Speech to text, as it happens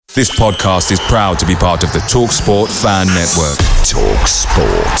This podcast is proud to be part of the TalkSport Fan Network.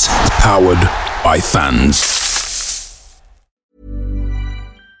 TalkSport. Powered by fans.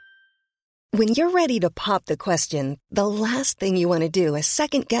 When you're ready to pop the question, the last thing you want to do is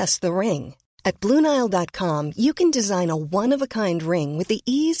second-guess the ring. At BlueNile.com, you can design a one-of-a-kind ring with the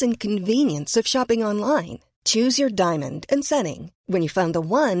ease and convenience of shopping online. Choose your diamond and setting. When you find the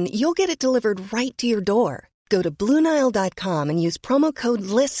one, you'll get it delivered right to your door. Go to BlueNile.com and use promo code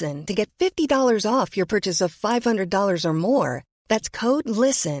LISTEN to get $50 off your purchase of $500 or more. That's code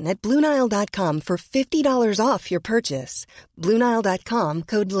LISTEN at BlueNile.com for $50 off your purchase. BlueNile.com,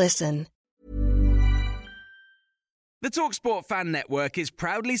 code LISTEN. The TalkSport Fan Network is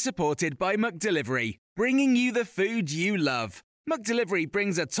proudly supported by McDelivery, bringing you the food you love. McDelivery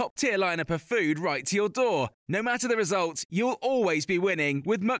brings a top-tier lineup of food right to your door. No matter the result, you'll always be winning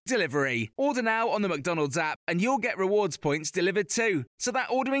with McDelivery. Order now on the McDonald's app and you'll get rewards points delivered too. So that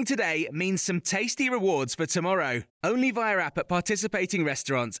ordering today means some tasty rewards for tomorrow. Only via app at participating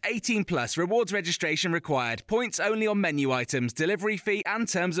restaurants. 18 plus. Rewards registration required. Points only on menu items. Delivery fee and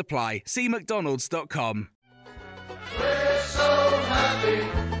terms apply. See mcdonalds.com. We're so happy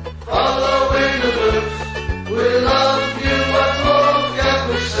following the blues. We love you, what more can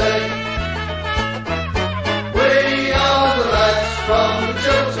we say? We are the lads from the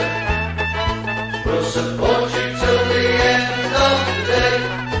Tilton. We'll support you till the end of the day.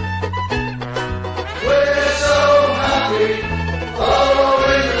 We're so happy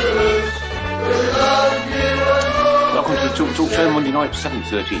following the blues. We love you, what more. Welcome to the Talk Show, Monday night,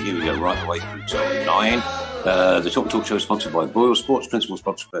 7:30. Here we go, right the way through till 9. The Talk Show is sponsored by Boyle Sports, principal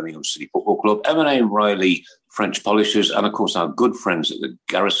sponsor of Birmingham City Football Club, M&A Riley French Polishers, and of course our good friends at the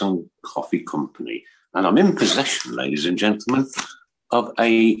Garrison Coffee Company. And I'm in possession, ladies and gentlemen, of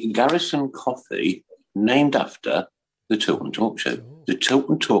a Garrison coffee named after the Tilton Talk Show, the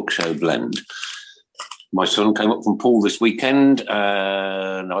Tilton Talk Show blend. My son came up from Poole this weekend,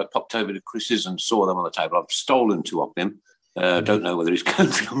 and I popped over to Chris's and saw them on the table. I've stolen two of them. Don't know whether he's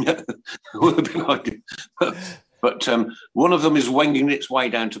going to come yet. But one of them is winging its way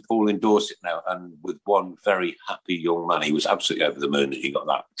down to Poole in Dorset now, and with one very happy young man. He was absolutely over the moon that he got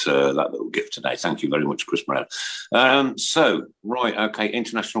that little gift today. Thank you very much, Chris Brown.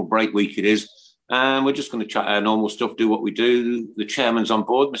 International break week it is. And we're just going to chat our normal stuff, do what we do. The chairman's on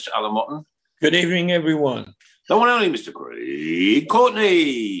board, Mr. Alan Motton. Good evening, everyone. The one and only Mr. Craig Courtney.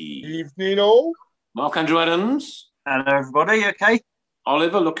 Evening, all. Mark Andrew Adams. Hello, everybody. Okay.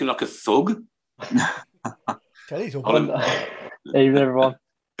 Oliver, looking like a thug. Evening, everyone.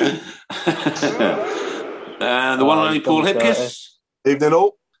 The one and only Paul Hipkiss. Evening,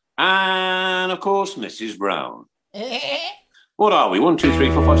 all. And, of course, Mrs. Brown. What are we? 1, 2, 3,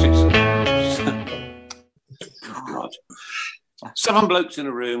 4, 5, 6. God. 7 blokes in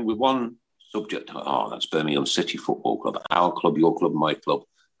a room with one subject. Oh, that's Birmingham City Football Club. Our club, your club, my club.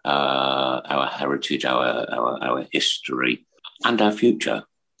 Our heritage, our history, and our future.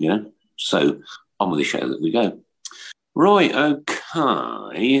 So on with the show that we go. Right,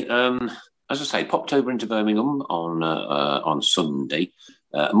 okay. As I say, popped over into Birmingham on Sunday.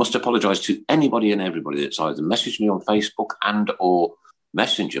 I must apologise to anybody and everybody that's either messaged me on Facebook and or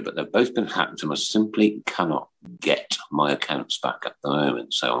Messenger, but they've both been hacked and I simply cannot get my accounts back at the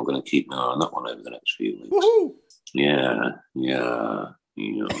moment. So I'm going to keep my eye on that one over the next few weeks. Woohoo! Yeah.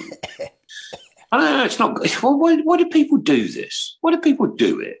 I don't know, it's not. Well, why do people do this? Why do people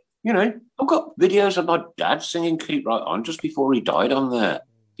do it? I've got videos of my dad singing "Keep Right On" just before he died on there.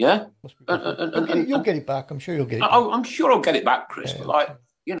 Yeah, You'll get it back. I'm sure you'll get it back. I'm sure I'll get it back, Chris. Yeah. But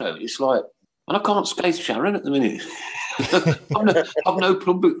it's like, and I can't scathe Sharon at the minute. I've no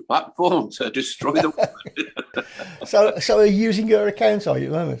public platform to destroy them. So are you using your account? Are you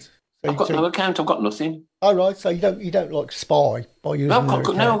at the moment? I've got no account. I've got nothing. Oh, right. So you don't like spy by using their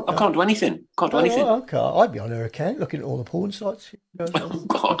account? No, I can't do anything. Anything. Okay. I'd be on her account looking at all the porn sites. Oh,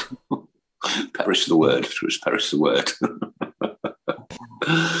 God. Perish the word. Perish the word.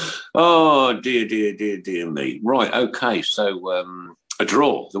 Oh, dear me. Right, okay. So a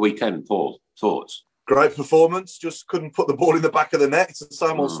draw the weekend, Paul. Thoughts? Great performance. Just couldn't put the ball in the back of the net. It's the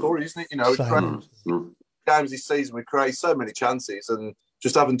same old story, isn't it? Games this season, we create so many chances and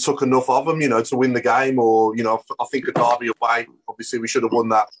just haven't took enough of them, to win the game. Or, I think a derby away, obviously we should have won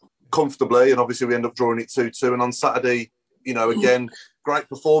that comfortably, and obviously we end up drawing it 2-2. And on Saturday, again, great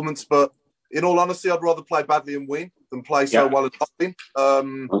performance. But in all honesty, I'd rather play badly and win than play so well and nothing.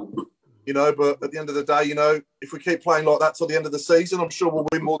 But at the end of the day, if we keep playing like that till the end of the season, I'm sure we'll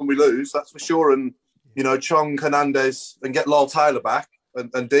win more than we lose. That's for sure. And, Chong, Hernandez, and get Lyle Taylor back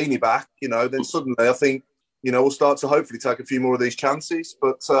and Deeney back, then suddenly I think we'll start to hopefully take a few more of these chances.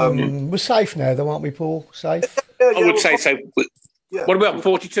 But we're safe now, though, aren't we, Paul? Safe. I would say so. Yeah. What about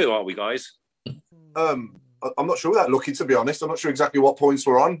 42? Are we, guys? I'm not sure without looking, to be honest. I'm not sure exactly what points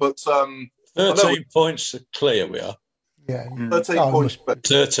we're on, but 13 points are clear. We are. Yeah, 13 points.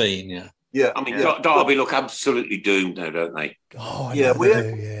 13, yeah. Yeah, I mean, Derby look absolutely doomed now, don't they? Oh, yeah, we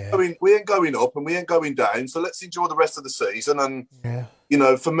ain't going up and we ain't going down. So let's enjoy the rest of the season. And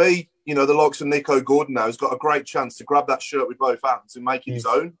for me, the likes of Nico Gordon now has got a great chance to grab that shirt with both hands and make it his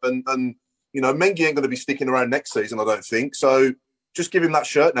own. And Mengi ain't going to be sticking around next season, I don't think. So just give him that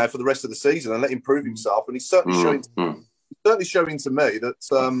shirt now for the rest of the season and let him prove himself. And he's certainly showing to me that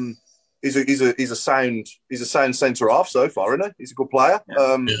he's a sound centre half so far, isn't he? He's a good player.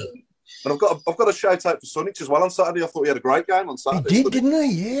 And I've got a shout out for Sonic as well on Saturday. I thought he had a great game on Saturday. He did, didn't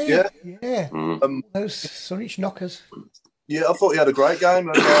he? Yeah. Those Sonic knockers. Yeah, I thought he had a great game,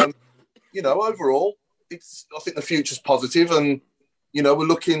 and overall, I think the future's positive, and we're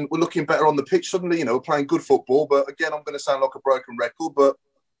looking better on the pitch. Suddenly, we're playing good football. But again, I'm going to sound like a broken record, but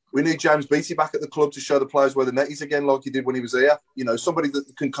we need James Beattie back at the club to show the players where the net is again, like he did when he was here. Somebody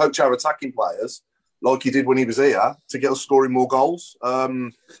that can coach our attacking players like he did when he was here, to get us scoring more goals.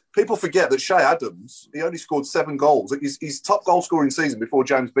 People forget that Shay Adams, he only scored 7 goals. His top goal scoring season before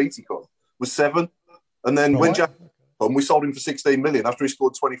James Beattie come was 7. And then when James come, we sold him for 16 million after he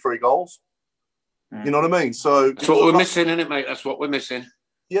scored 23 goals. You know what I mean? So that's what we're missing, isn't it, mate? That's what we're missing.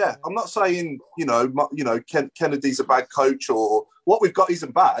 Yeah, I'm not saying, Kennedy's a bad coach or what we've got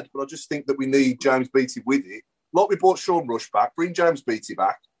isn't bad, but I just think that we need James Beattie with it. Like we brought Sean Rush back, bring James Beattie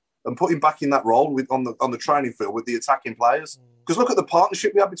back, and put him back in that role on the training field with the attacking players. Because look at the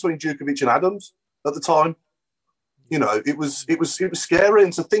partnership we had between Djukovic and Adams at the time. It was scary,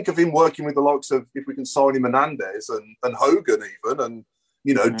 and to think of him working with the likes of, if we can sign him, Hernandez and Hogan even, and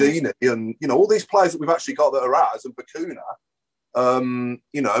Deeney and all these players that we've actually got that are ours, and Bakuna.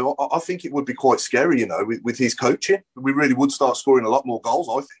 I think it would be quite scary, with his coaching. We really would start scoring a lot more goals,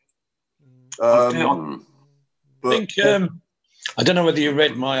 I think. I don't know whether you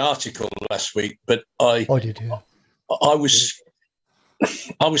read my article last week, but I did. Yeah. I was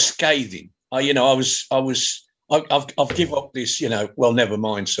scathing. I've given up this, well, never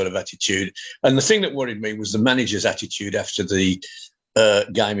mind sort of attitude. And the thing that worried me was the manager's attitude after the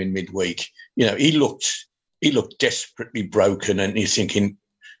game in midweek. He looked desperately broken, and he's thinking,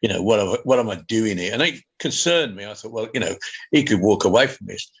 what am I doing here? And it concerned me. I thought, well, he could walk away from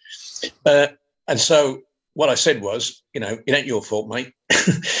this. And so what I said was, it ain't your fault, mate.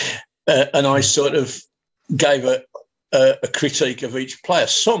 And I sort of gave a critique of each player.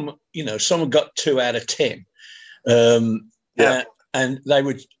 Some got 2 out of 10. And they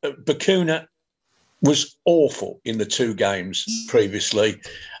would, Bakuna was awful in the 2 games previously.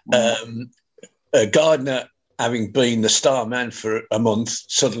 Gardner, having been the star man for a month,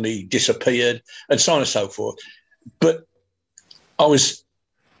 suddenly disappeared, and so on and so forth. But I was,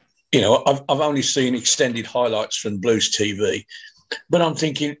 I've only seen extended highlights from Blues TV, but I'm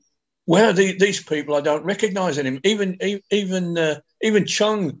thinking, where are these people? I don't recognise any. Even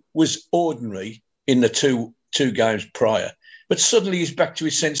Chung was ordinary in the two games prior, but suddenly he's back to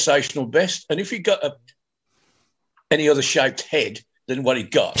his sensational best. And if he got any other shaped head than what he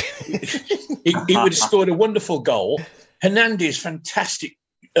got, he would have scored a wonderful goal. Hernandez, fantastic,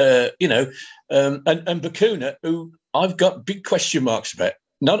 and Bakuna, who I've got big question marks about.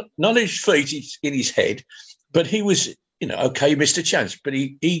 Not his feet, it's in his head, but he was, okay, he missed a chance, but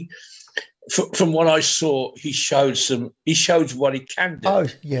he from what I saw, he showed what he can do. Oh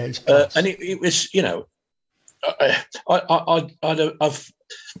yeah, and it was, I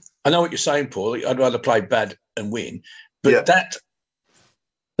know what you're saying, Paul. I'd rather play bad and win, but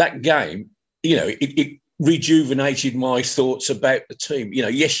that game, it rejuvenated my thoughts about the team.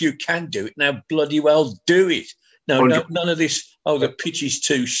 Yes, you can do it. Now, bloody well, do it. No, none of this. Oh, the pitch is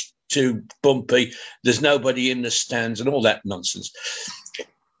too bumpy. There's nobody in the stands and all that nonsense.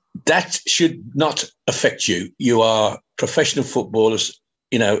 That should not affect you. You are professional footballers,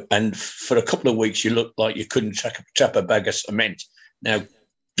 and for a couple of weeks you looked like you couldn't trap a bag of cement. Now,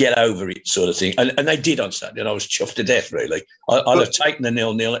 get over it, sort of thing. And they did on Saturday, and I was chuffed to death, really. I'd have taken the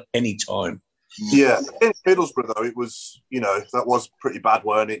 0-0 at any time. Yeah, in Middlesbrough, though, it was, that was pretty bad,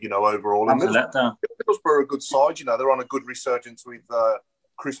 weren't it, overall. And Middlesbrough are a good side, they're on a good resurgence with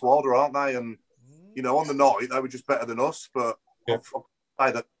Chris Wilder, aren't they? And, on the night, they were just better than us. But I'll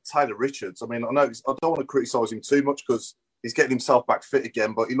say that Taylor Richards, I don't want to criticise him too much because he's getting himself back fit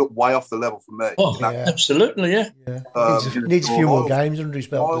again, but he looked way off the level for me. Oh, absolutely, yeah. Needs a few more games under his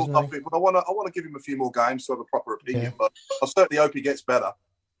belt, doesn't he? But I want to give him a few more games to have a proper opinion, but I certainly hope he gets better.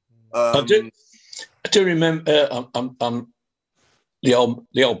 I do. I do remember. The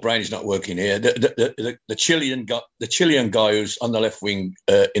old brain is not working here. The Chilean guy who's on the left wing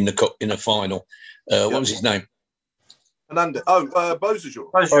in the cup in the final. What was his name? Fernandez.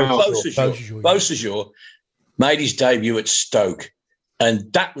 Beausejour. Beausejour made his debut at Stoke,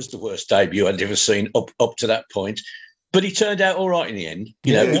 and that was the worst debut I'd ever seen up to that point. But he turned out all right in the end.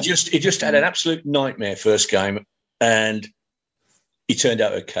 You know, he just had an absolute nightmare first game, and he turned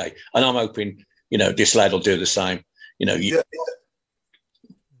out okay. And I'm hoping, this lad will do the same.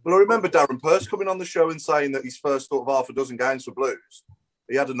 Well, I remember Darren Purse coming on the show and saying that his first sort of half a dozen games for Blues,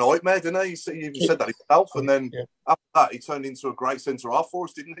 he had a nightmare, didn't he? He even said that himself. And then after that, he turned into a great centre-half for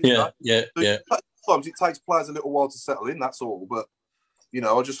us, didn't he? Sometimes it takes players a little while to settle in, that's all. But,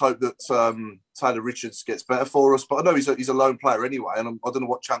 I just hope that Taylor Richards gets better for us. But I know he's a lone player anyway, and I don't know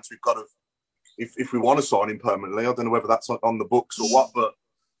what chance we've got of if we want to sign him permanently. I don't know whether that's on the books or what, but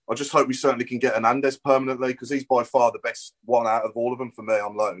I just hope we certainly can get Hernandez permanently because he's by far the best one out of all of them for me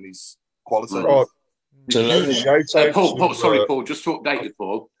on loan. He's quality. Right. Paul, just to update you,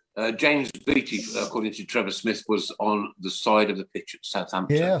 Paul. James Beattie, according to Trevor Smith, was on the side of the pitch at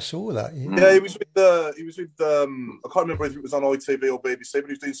Southampton. Yeah, I saw that. Yeah, he was with I can't remember if it was on ITV or BBC, but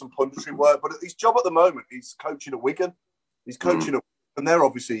he was doing some punditry work. But his job at the moment, he's coaching at Wigan. He's coaching at, and they're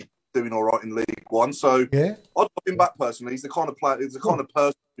obviously doing all right in League One. So I'd love him back personally. He's the kind of player, he's the kind of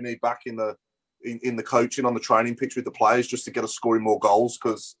person we need back in the coaching on the training pitch with the players just to get us scoring more goals.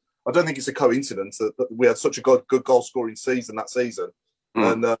 Because I don't think it's a coincidence that we had such a good goal scoring season that season,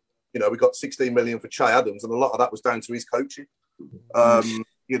 and we got 16 million for Che Adams, and a lot of that was down to his coaching. But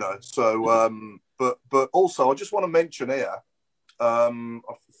also I just want to mention here.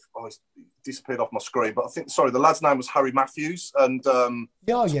 It's disappeared off my screen, but I think the lad's name was Harry Matthews, and from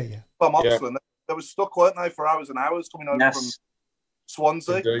Oxford. They were stuck, weren't they, for hours and hours coming over from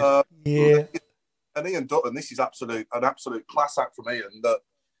Swansea. And Ian Dutton, this is an absolute class act from Ian that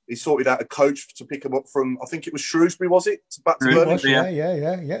he sorted out a coach to pick him up from, I think it was Shrewsbury, was it? Back to Birmingham.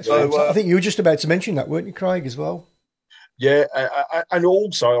 Yeah. So, I think you were just about to mention that, weren't you, Craig, as well? Yeah, and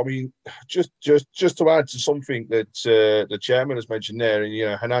also, I mean, just to add to something that the chairman has mentioned there,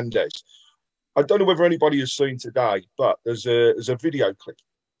 and Hernandez. I don't know whether anybody has seen today, but there's a video clip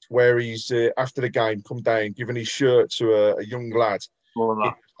where he's after the game come down giving his shirt to a young lad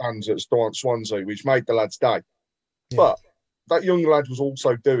in stands at Swansea, which made the lad's day. Yeah. But that young lad was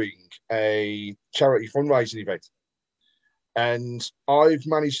also doing a charity fundraising event. And I've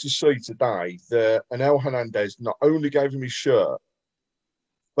managed to see today that Anel Hernandez not only gave him his shirt,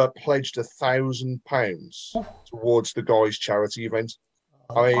 but pledged £1,000 towards the guy's charity event.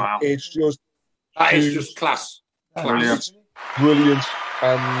 I mean, it's just... That is just class. Brilliant.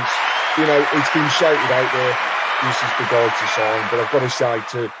 And, it's been shouted out there, this is the guy to sign. But I've got to say,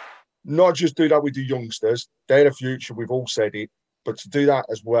 to not just do that with the youngsters, they're the future, we've all said it, but to do that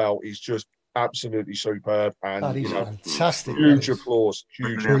as well is just absolutely superb. And, that is fantastic. Huge applause.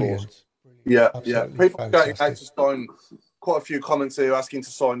 Yeah. People getting out to sign, quite a few comments here asking to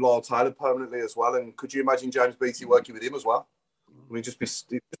sign Lyle Taylor permanently as well. And could you imagine James Beattie working with him as well? I mean, it'd just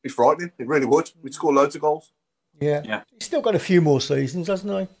be frightening. It really would. We'd score loads of goals. Yeah. He's still got a few more seasons,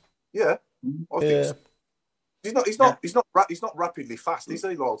 hasn't he? Yeah. I think he's not rapidly fast, is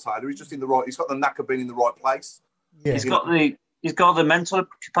he, Lyle Taylor? He's just in the right. He's got the knack of being in the right place. Yeah. He's got the mental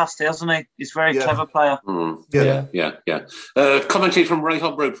capacity, hasn't he? He's a very clever player. Yeah. Commentary from Ray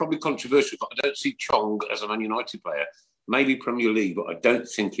Hobro, probably controversial, but I don't see Chong as a Man United player. Maybe Premier League, but I don't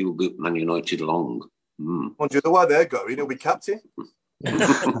think he will be Man United long. The way they're going, he'll be captain.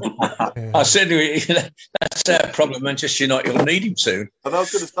 I said that's our problem. Manchester United will need him soon. And I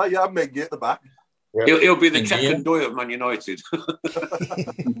was going to say, Mengi at the back. Yeah. He'll be the Jack and Doyle of Man United.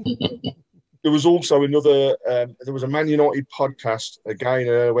 There was also another. There was a Man United podcast again,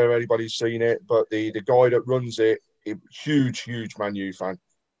 where anybody's seen it, but the guy that runs it, huge Man U fan,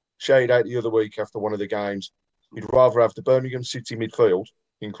 shouted out the other week after one of the games, he'd rather have the Birmingham City midfield,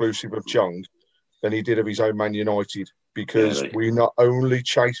 inclusive of Chong, than he did of his own Man United, because we not only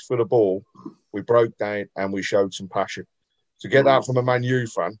chased for the ball, we broke down and we showed some passion. To get that from a Man U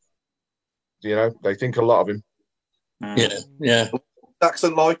fan, they think a lot of him. Yeah.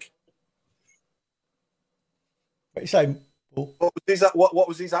 Accent like. What are you saying, Paul? What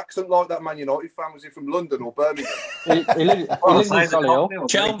was his accent like? That Man United fan, was he from London or Birmingham? he lives in Solihull.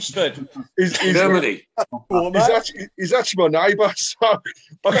 Chelmsford. Germany. He's actually my neighbour, so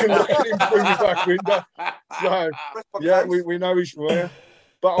I can look at him through the back window. So, we know he's from here.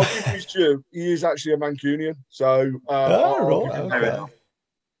 But I'll give him his due. He is actually a Mancunian. So,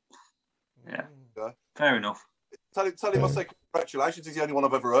 Fair enough. Tell him I say congratulations. He's the only one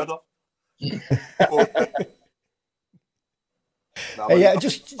I've ever heard of.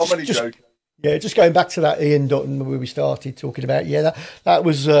 Just going back to that Ian Dutton where we started talking about. Yeah, that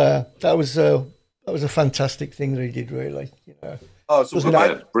was a fantastic thing that he did. Really, you know. Oh, it's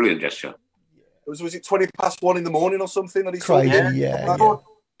a brilliant gesture. Was it 1:20 in the morning or something that he crazy? saw? Yeah.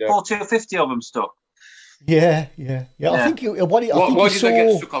 40 or 50 of them stuck. Yeah. I think why did they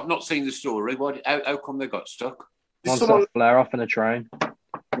get stuck? I've not seen the story. How come they got stuck? Someone set a flare off in a train.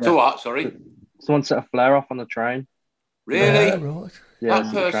 So what? Sorry. Someone set a flare off on the train. Really? Yeah, right. Yeah,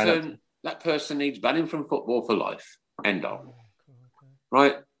 that person needs banning from football for life. End of.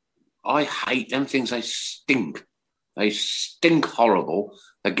 Right. I hate them things. They stink. They stink horrible.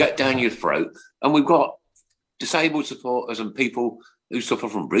 They get down your throat. And we've got disabled supporters and people who suffer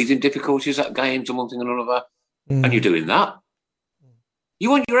from breathing difficulties at games and one thing and another. And you're doing that.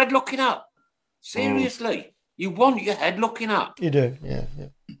 You want your head looking up. Seriously. You want your head looking up. You do, yeah.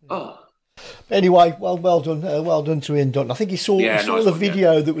 Oh. Anyway, well done to Ian Dutton. I think he saw the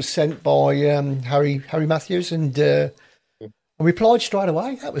video that was sent by Harry Matthews and replied straight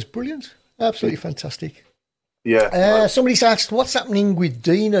away. That was brilliant. Absolutely fantastic. Yeah. Somebody's asked, what's happening with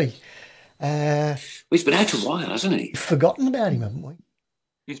Deeney? He's been out a while, hasn't he? We've forgotten about him, haven't we?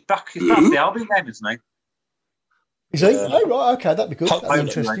 He's back at the Albion game, isn't he? Is he? Oh, right. Okay, that'd be good. That'd be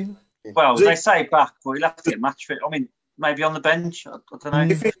interesting. Well, they say back, but he'll have to get match fit. I mean, maybe on the bench. I don't know.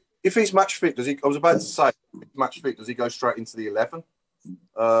 If he's match fit, does he? I was about to say, if he's match fit, does he go straight into the 11?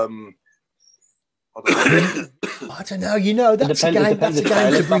 I don't know. You know, that's a game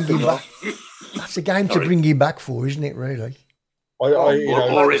to bring him back. That's a game to bring him back for, isn't it? Really.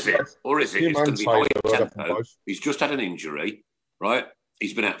 Or is it? It's going to be high tempo. He's just had an injury, right?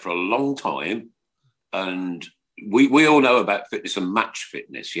 He's been out for a long time, and we all know about fitness and match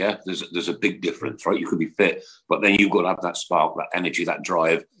fitness. Yeah, there's a big difference, right? You could be fit, but then you've got to have that spark, that energy, that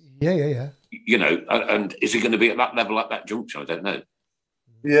drive. Yeah. You know, and is he going to be at that level at that juncture? I don't know.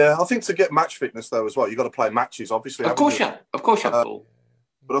 Yeah, I think to get match fitness though as well, you've got to play matches, obviously. Of course you have, Paul.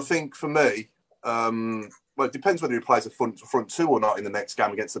 But I think for me, well, it depends whether he plays a front two or not in the next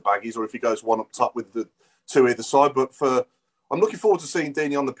game against the Baggies, or if he goes one up top with the two either side. But I'm looking forward to seeing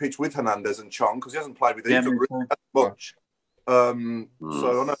Deeney on the pitch with Hernandez and Chong because he hasn't played with either really much. So I know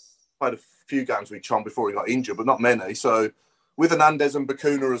he played a few games with Chong before he got injured, but not many. So with Hernandez and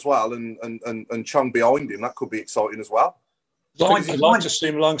Bacuna as well, and Chong behind him, that could be exciting as well. I'd like to see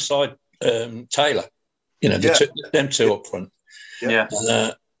him alongside Taylor. You know, them two up front. Yeah.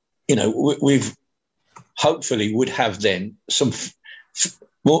 You know, we've hopefully would have then some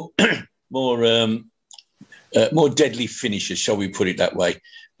more deadly finishers, shall we put it that way?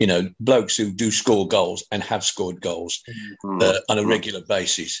 You know, blokes who do score goals and have scored goals on a regular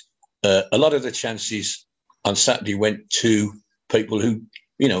basis. A lot of the chances on Saturday went to people who,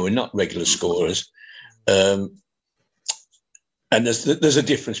 you know, are not regular scorers. And there's a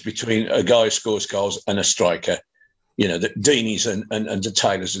difference between a guy who scores goals and a striker. You know, the Deeney's and the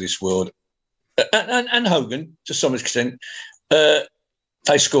Taylors of this world, and Hogan to some extent, they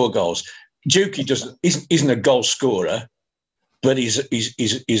score goals. Dukey isn't a goal scorer, but he's a,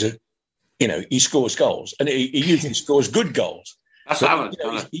 you know, he scores goals, and he usually scores good goals. That's Alan.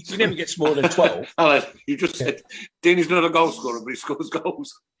 You know, he never gets more than 12. Alan, you just said Deeney's not a goal scorer, but he scores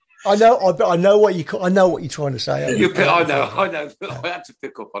goals. I know what you're trying to say. I know. I had to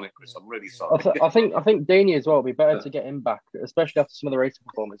pick up on it, Chris. I'm really sorry. I think Deeney as well would be better to get him back, especially after some of the racing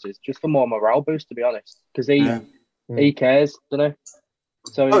performances, just for more morale boost, to be honest, because he cares, doesn't he?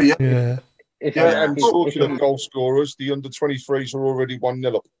 So and talking of goal scorers, the under-23s are already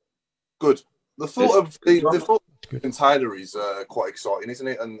 1-0 up. Good. The thought of Taylor is quite exciting, isn't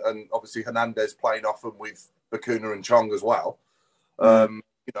it? And obviously Hernandez playing off him with Bacuna and Chong as well.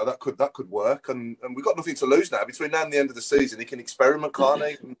 You know, that could work, and we've got nothing to lose now. Between now and the end of the season, he can experiment, can't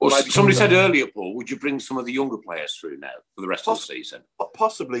he? Well, somebody said earlier, Paul, would you bring some of the younger players through now for the rest of the season?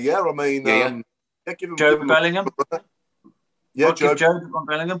 Possibly, yeah. I mean, give him Bellingham. Yeah, Job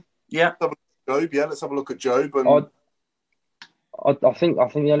Bellingham. Yeah. Let's have a look at Job. And I think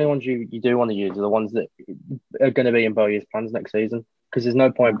the only ones you do want to use are the ones that are going to be in Bowyer's plans next season, because there's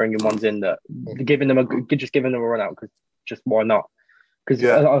no point bringing ones in that giving them a run out, because just why not?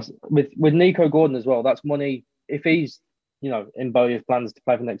 Because with Nico Gordon as well, that's money. If he's, you know, in Bowyer's plans to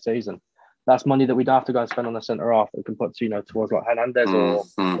play for next season, that's money that we'd have to go and spend on a centre half that can put, you know, towards like Hernandez or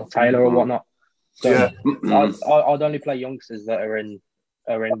Taylor or whatnot. So I'd only play youngsters that are in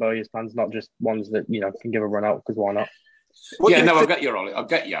Bowyer's plans, not just ones that, you know, can give a run out, because why not? I get you, Ollie. I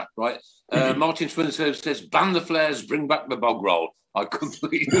get you, right? Martin Swinson says, ban the flares, bring back the bog roll. I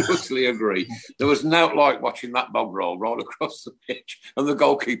completely and utterly agree. There was no like watching that bog roll across the pitch and the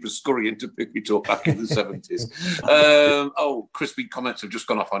goalkeeper scurrying to pick it up back in the 70s. Crispy comments have just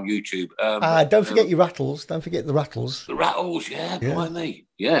gone off on YouTube. Don't forget your rattles. Don't forget the rattles. The rattles, by me.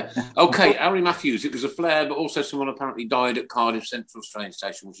 Yeah. Okay, Harry Matthews. It was a flare, but also someone apparently died at Cardiff Central train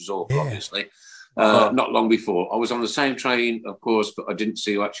station, which was awful, obviously. Not long before. I was on the same train, of course, but I didn't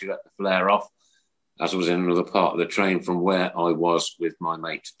see who actually let the flare off, as I was in another part of the train from where I was with my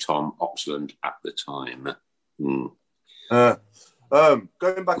mate Tom Oxland at the time.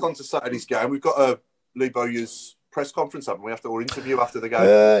 Going back onto Saturday's game, we've got a Lee Bowyer's press conference, haven't we, or interview after the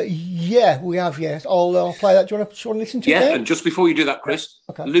game? Yeah, we have, yes. I'll play that. Do you want to listen to it? Yeah, and just before you do that, Chris,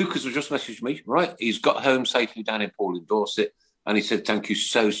 Lucas has just messaged me, right? He's got home safely down in Paul in Dorset, and he said, thank you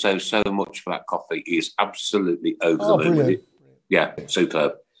so much for that coffee. He is absolutely over the moon with it. Yeah,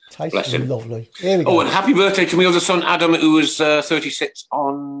 superb. Bless him. Lovely. Here we go. Oh, and happy birthday to my other son, Adam, who was 36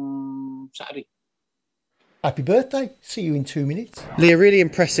 on Saturday. Happy birthday. See you in 2 minutes. Lee, a really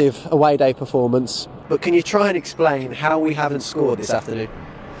impressive away day performance, but can you try and explain how we haven't scored this afternoon?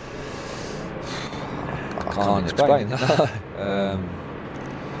 I can't explain that.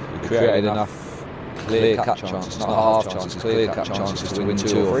 We created enough clear-cut chances, not half chances, clear-cut chances to win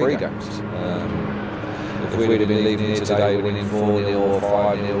 2 or 3 games. If we'd have been leaving here today winning 4-0 or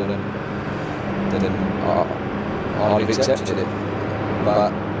 5-0, then I'd have accepted it.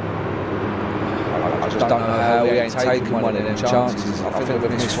 But I just don't know how we ain't taken one of them chances. I think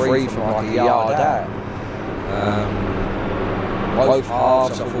we've missed 3 from like a yard out. Both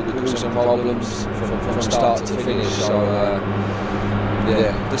halves, I thought we caused some problems from start to finish. So,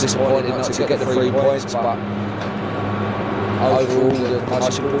 disappointed not to get the 3 points, but overall, the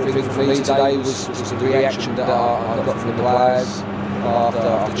most important thing for me today was the reaction that I got from the players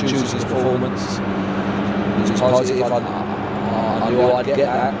after Tuesday's performance. It was positive. I knew I'd get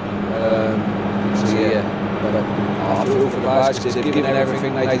that. But I feel for the players because they've given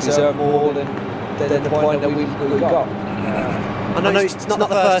everything. They deserve more than the point that we got. I know it's not the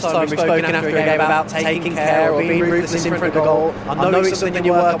first time we've spoken after a game about taking care or being ruthless in front of the goal. I know it's something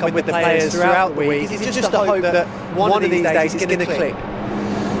you work on with the players throughout the week. It's just a hope that one of these days it's going to click.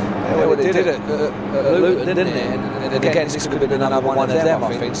 Well, it did at Luton, didn't it? And again, this could have been another one of them,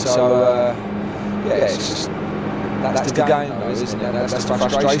 I think. So, it's just, that's the game, though, isn't it? That's the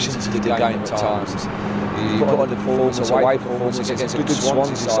frustration to the game at times. You put on the performance, away performance against a good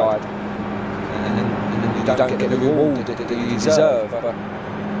Swansea side, and you don't get the reward that you deserve. But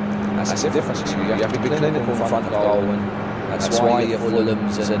that's the difference. You have to be clinical in front of goal, and that's why your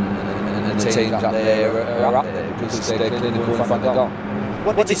Fulhams and the teams up there are up there, because they're clinical in front of goal.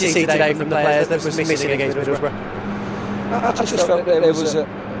 What did you see today from the players that was missing against Middlesbrough? I just felt that there was an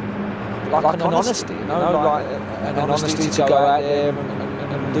honesty, an honesty to go out there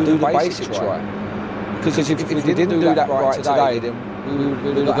and do the basics right. Because if we didn't do that right today, then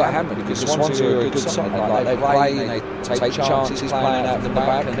we would have got hammered. Because Swansea are a good side. They play and they take chances playing out from the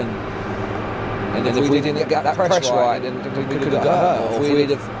back. And if we didn't get that press right, then we could have got hurt. Or if we'd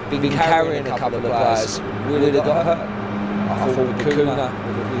have been carrying a couple of players, we would have got hurt. I thought Kuna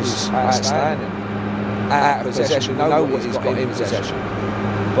was outstanding. Out of possession, we know what he's got in possession.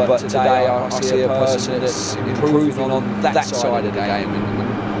 But today I see a person that's improving on that side of the game.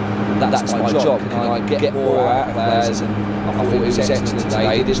 And that's my job. Can I get more out of players? And I thought he was excellent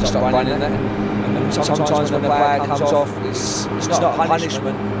today. He didn't stop running that. And sometimes when the player comes off, it's not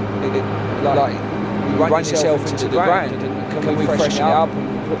punishment. Like you run yourself into the ground. And can we freshen it up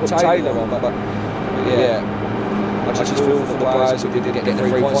and put Taylor on? But I just feel for the players who didn't get the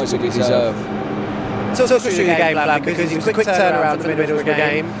 3 points that we deserve. Talk us through the game plan, because it was a quick turnaround for the Middlesbrough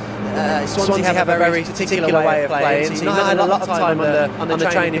game. Swansea have a very particular way of playing, so you not had a lot of time on the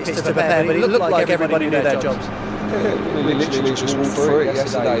training pitch to prepare, but it looked like everybody knew their jobs. We literally just walked through it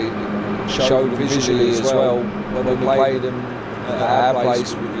yesterday, showed visually as well. When we played them at our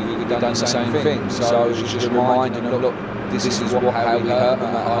place, we've done the same thing. So it was just reminding them, look, this is how we hurt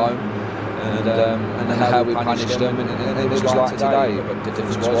them at home. And how we punished them, and it was like today. But the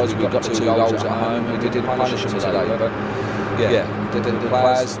difference was we got 2 goals at home, and we didn't punish them today. But the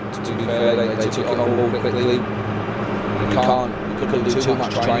players, to be fair, they took it on board quickly. We couldn't do too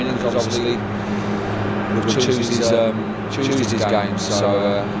much training, because obviously with Tuesday's game. So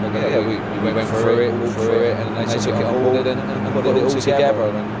we went through it, and they took it on board and put it all together.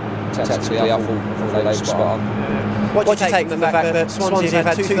 And tactically, I thought they were spot on. What do you take from the fact that Swansea have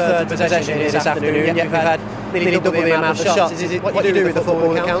had 2/3 possession here this afternoon, yet we've had nearly double the amount of shots? Is it what you do with the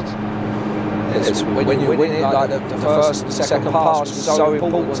football that counts? when you win it, like the first and second pass was so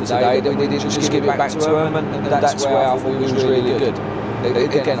important today that we didn't just give it back to them, and that's where I thought we was really good.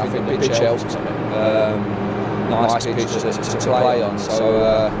 Again, I think the pitch helps. Nice pitch to play on.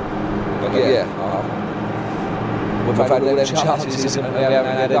 So, but yeah, we've had all them chances and we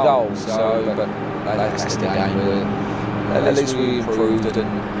haven't had a goal. So, but that's the game. At least we improved,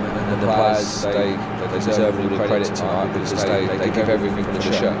 and the players they deserve all the credit tonight because they give everything for the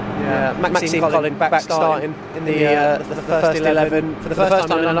shirt. Yeah, Maxime Collin back starting in the first 11 for the first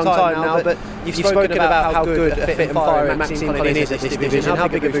time in a long time now. But you've spoken about how good a fit and firing Maxime Collin is at this division. How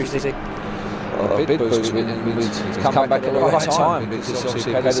big a boost is he? Well, a big boost. He's come back at the right time because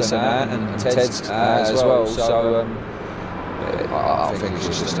obviously Pedersen and Ted's as well. So I think he's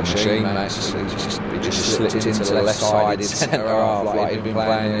just a machine, mate. He just slipped into the left-sided centre half like he'd been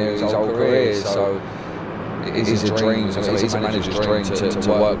playing there his whole career. So it is a dream. It's a manager's dream to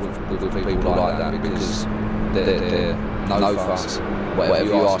work with people like that because they're no fuss. Whatever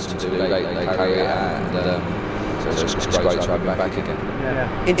you ask them to do, they carry it out. And, so it's great to have him back again.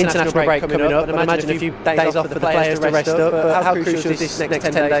 Yeah. International break coming up, and I imagine a few days off for the players to rest up. But how crucial is this next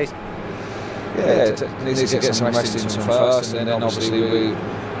 10 days? Yeah, needs to get some rest into first, and then obviously we've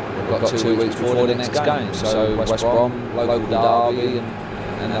got 2 weeks before the next game. So West Brom, local derby,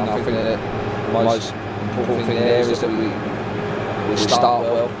 and I think that the most important thing there is that we start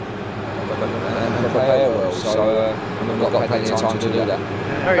well and prepare well. So we've got plenty of time to do that.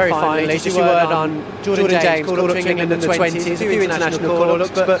 Very finally, just a word on Jordan James, called up to England in the 20s, a few international call-ups,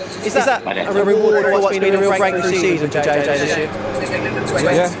 but is that a reward for what's been a real breakthrough season for JJ this year?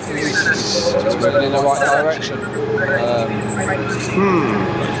 Yeah, it's moving in the right direction.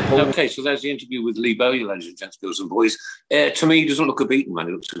 Okay, so there's the interview with Lee Bowyer, ladies and gents, girls and boys. To me, he doesn't look a beaten man.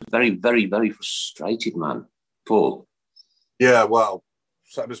 He looks a very, very, very frustrated man. Paul? Yeah, well,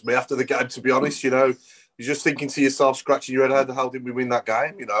 same as me after the game, to be honest, you're just thinking to yourself, scratching your head, how the hell did we win that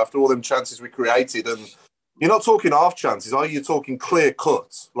game? After all them chances we created, and you're not talking half chances, are you? You're talking clear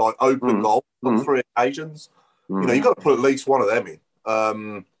cuts, like open goal on 3 occasions. You've got to put at least one of them in.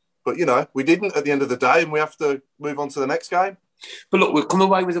 But, we didn't at the end of the day, and we have to move on to the next game. But look, we've come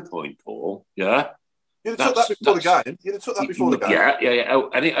away with a point, Paul. Yeah? You'd have took that before the game. You'd have took that before the game. Yeah. Oh,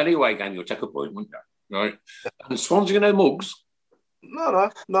 any away game, you'll take a point, wouldn't you? Right? And Swansea are no mugs. No,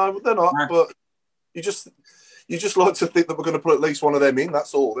 they're not. But you just like to think that we're going to put at least one of them in.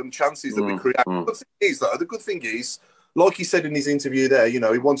 That's all. Them chances that we create. The good thing is, like he said in his interview there, he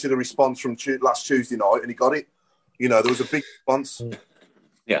wanted a response from last Tuesday night, and he got it. There was a big response.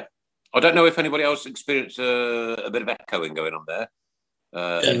 Yeah, I don't know if anybody else experienced a bit of echoing going on there.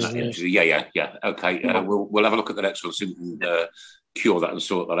 Yeah. Okay, we'll have a look at the next one, so we can cure that and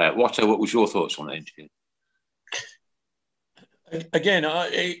sort that out. Watto, what was your thoughts on the interview? Again,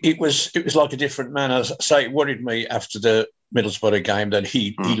 it was like a different man. As I say, it worried me after the Middlesbrough game that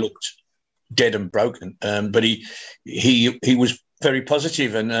he looked dead and broken. But he was very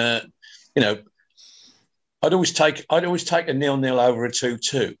positive, and I'd always take a 0-0 over a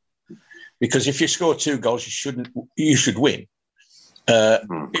 2-2, because if you score 2 goals, you should win.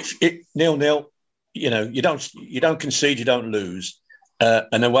 If 0-0, you don't concede, you don't lose,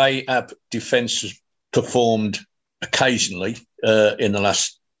 and the way our defence has performed occasionally in the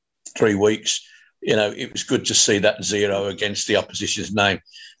last 3 weeks, it was good to see that 0 against the opposition's name.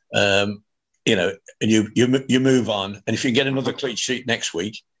 And you move on, and if you get another clean sheet next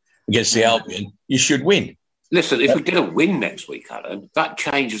week against the Albion, you should win. Listen, if we get a win next week, Alan, that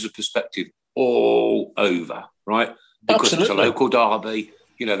changes the perspective all over, right? Because Absolutely. It's a local derby.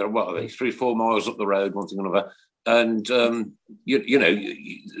 They're 3-4 miles up the road, one thing or another, and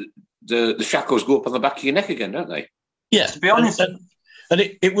the shackles go up on the back of your neck again, don't they? Yeah, to be honest, and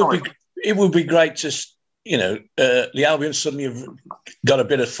it would be great to, the Albion suddenly have got a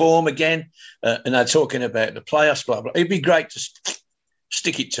bit of form again, and they're talking about the playoffs, blah blah. It'd be great to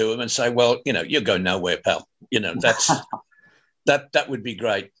stick it to them and say, well, you're going nowhere, pal. That's that would be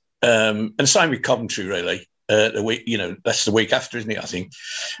great. And same with Coventry, really. The week, that's the week after, isn't it? I think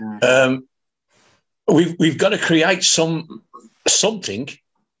we've got to create something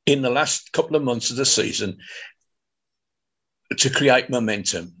in the last couple of months of the season to create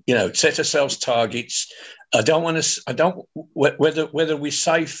momentum. Set ourselves targets. Whether we're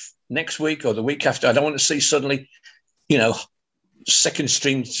safe next week or the week after, I don't want to see suddenly, second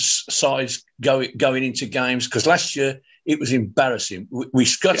string sides going into games, because last year it was embarrassing. We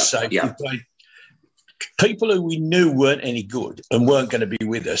got safe. We played people who we knew weren't any good and weren't going to be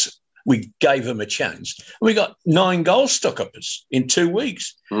with us. We gave them a chance. We got 9 goals stuck up us in 2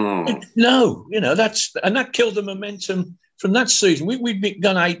 weeks. That killed the momentum from that season, we'd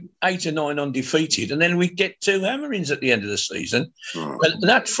gone eight or nine undefeated, and then we'd get 2 hammerings at the end of the season. And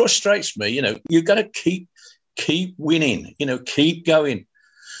that frustrates me. You've got to keep winning. Keep going.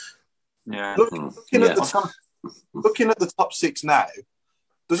 Yeah. Looking at the top 6 now,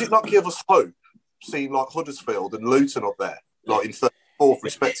 does it not give us hope seeing like Huddersfield and Luton up there, like in 3rd, 4th,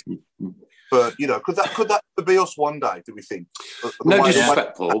 respectively? But could that be us one day? Do we think? No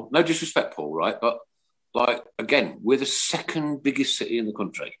disrespect, Paul. Right, but like again, we're the 2nd biggest city in the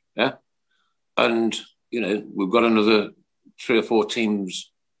country. Yeah, and we've got another 3 or 4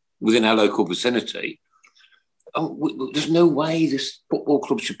 teams within our local vicinity. There's no way this football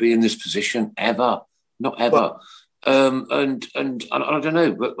club should be in this position ever. Not ever. And I don't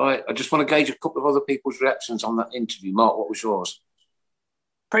know, but I just want to gauge a couple of other people's reactions on that interview. Mark, what was yours?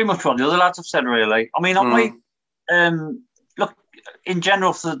 Pretty much what the other lads have said, really. I mean, look, in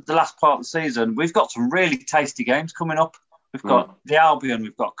general, for the last part of the season, we've got some really tasty games coming up. We've got the Albion,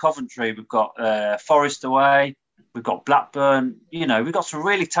 we've got Coventry, we've got Forest away, we've got Blackburn. We've got some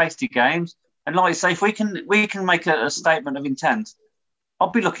really tasty games. And like I say, if we can make a statement of intent,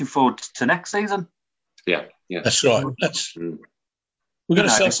 I'll be looking forward to next season. Yeah. That's right. We're going to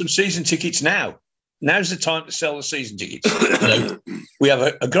sell some season tickets now. Now's the time to sell the season tickets. We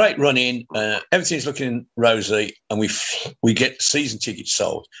have a great run in. Everything's looking rosy, and we get season tickets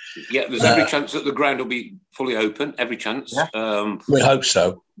sold. Yeah, there's every chance that the ground will be fully open. Every chance. Yeah. We hope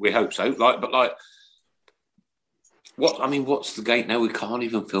so. What's the gate now? We can't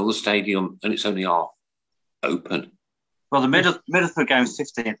even fill the stadium, and it's only half open. Well, the Middlesbrough game was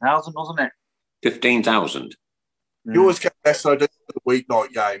 15,000, wasn't it? 15,000. You always get SOD for the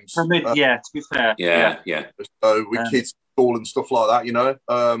weeknight games. To be fair. Yeah. So with kids school and stuff like that,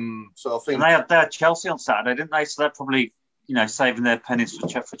 So I think and they had Chelsea on Saturday, didn't they? So they're probably saving their pennies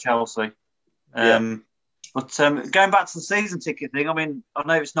for Chelsea. But going back to the season ticket thing, I mean, I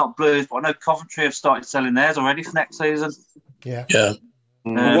know it's not Blues, but I know Coventry have started selling theirs already for next season. Yeah.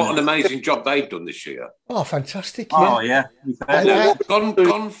 What an amazing job they've done this year. Oh, fantastic. Oh, yeah.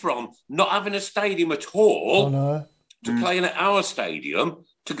 Gone from not having a stadium at all to playing at our stadium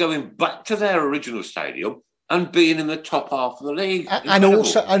to going back to their original stadium and being in the top half of the league. And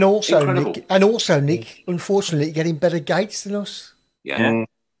also, Nick, unfortunately, getting better gates than us. Yeah.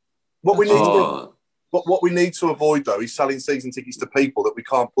 What we need to avoid, though, is selling season tickets to people that we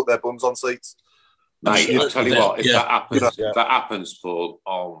can't put their bums on seats. Mate, I'll tell you what, if that happens, Paul,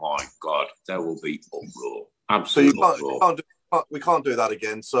 oh my God, there will be uproar. Absolute uproar. We can't do that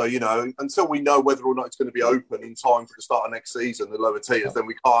again. So, until we know whether or not it's going to be open in time for the start of next season, the lower tiers, then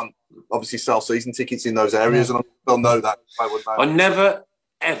we can't obviously sell season tickets in those areas. And they'll know that. I never,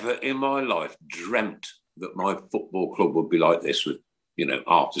 ever in my life dreamt that my football club would be like this with,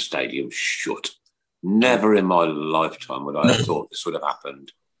 half the stadium shut. Never in my lifetime would I have thought this would have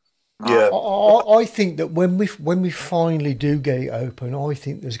happened. Yeah, I think that when we finally do get it open, I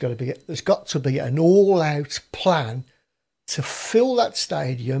think there's got to be an all-out plan to fill that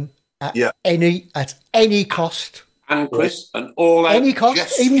stadium at any cost. And Chris, an all-out any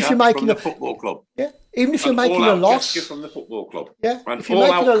cost, even if you're making the football club. Yeah, even if you're making a loss from the football club. Yeah, an if you're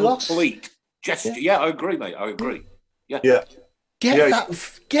making a loss, complete gesture. Yeah, I agree, mate. I agree. Yeah.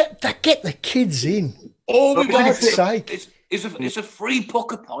 Get the kids in. All we got to say is a free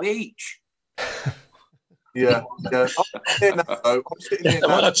pucker pie each. Yeah. I'm sitting here now.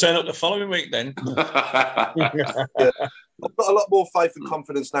 Why not turn up the following week then? I've got a lot more faith and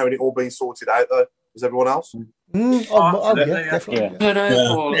confidence now in it all being sorted out, though. Is everyone else? Definitely.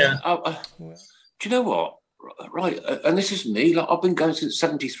 Paul, do you know what? Right, and this is me. Like, I've been going since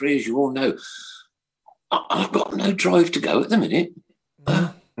 '73, as you all know. I've got no drive to go at the minute.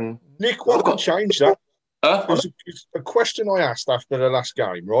 Nick, what can change that? There's a question I asked after the last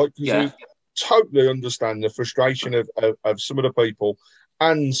game, right? Because I totally understand the frustration of some of the people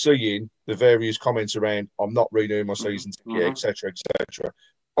and seeing the various comments around, I'm not renewing my season ticket, etc., etc.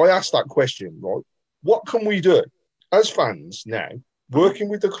 I asked that question, right? What can we do as fans now, working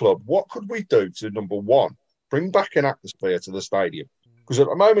with the club? What could we do to, number one, bring back an atmosphere to the stadium? Because at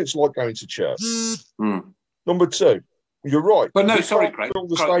the moment, it's like going to church. Number two, you're right. But no, sorry, Craig.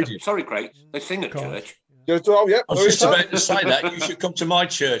 Sorry, Craig. They sing at church. Oh, yeah. I was just about to say that. You should come to my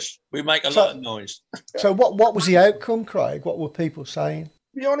church. We make a lot of noise. So what was the outcome, Craig? What were people saying?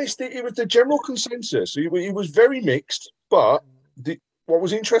 To be honest, it was the general consensus. It was very mixed, but what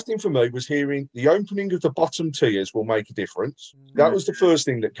was interesting for me was hearing the opening of the bottom tiers will make a difference. That was the first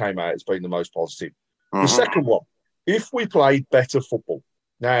thing that came out as being the most positive. The second one, if we played better football.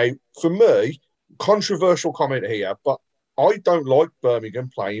 Now, for me, controversial comment here, but I don't like Birmingham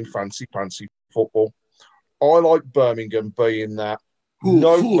playing fancy football. I like Birmingham being that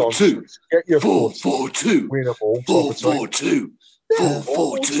no nonsense. Get your 4-4-2. Winnable. 4-4-2.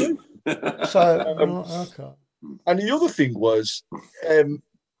 4-4-2. Okay. And the other thing was, and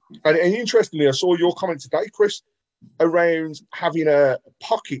interestingly, I saw your comment today, Chris, around having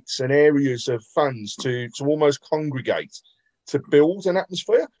pockets and areas of fans to almost congregate to build an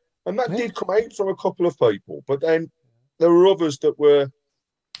atmosphere. And that did come out from a couple of people. But then there were others that were...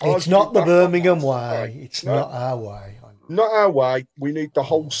 It's not the Birmingham way. It's not our way. Not our way. We need the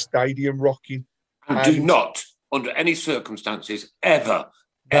whole stadium rocking. And do not, under any circumstances, ever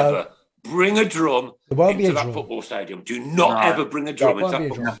bring a drum into that football stadium. Do not ever bring a drum into that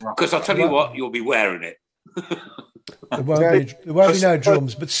football. Because I'll tell you what, you'll be wearing it. There won't be no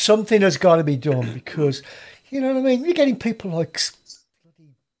drums, but something has got to be done because, you know what I mean? You're getting people like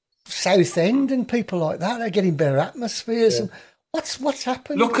Southend and people like that. They're getting better atmospheres. And what's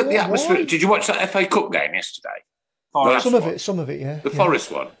happened? Look at the atmosphere. Why? Did you watch that FA Cup game yesterday? Some of it, yeah. The Forest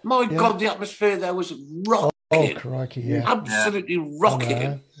one. My God, the atmosphere there was rocking. Oh, crikey, yeah. Absolutely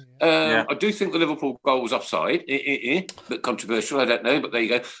rocking. I do think the Liverpool goal was offside. Bit controversial, I don't know, but there you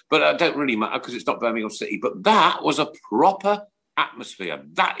go. But it don't really matter because it's not Birmingham City. But that was a proper atmosphere.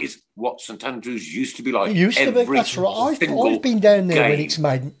 That is what St Andrews used to be like. It used to be. That's right. I've been down there when it's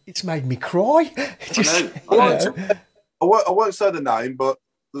made me cry. I won't say the name, but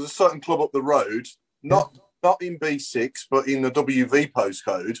there's a certain club up the road, not in B6, but in the WV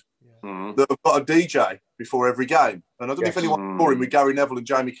postcode, that have got a DJ before every game. And I don't know if anyone saw him with Gary Neville and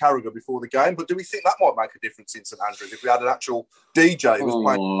Jamie Carragher before the game, but do we think that might make a difference in St Andrews if we had an actual DJ who was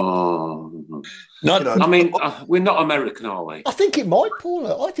playing? We're not American, are we? I think it might,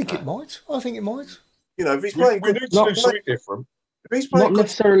 Paul. I think it might. You know, if he's playing good, something different. If he's playing not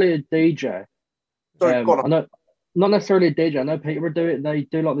necessarily a DJ. Sorry, go on. Not necessarily a DJ. I know people do it. They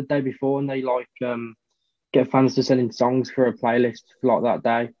do like the day before, and they get fans to send in songs for a playlist for like that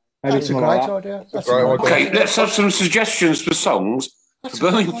day. Maybe that's a great idea. Okay, let's have some suggestions for songs for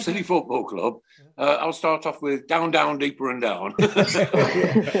Birmingham City Football Club. I'll start off with Down, Down, Deeper and Down.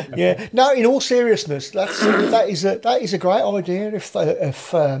 Yeah. No, in all seriousness, that is a great idea. If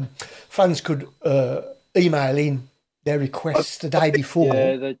fans could email in their requests the day before.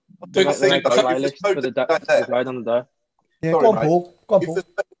 Yeah, the playlist for the day on the day. Yeah, go on, Paul. If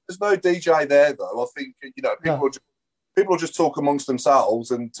there's no DJ there, though, I think people will just talk amongst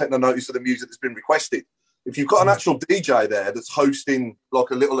themselves and take no notice of the music that's been requested. If you've got an actual DJ there that's hosting like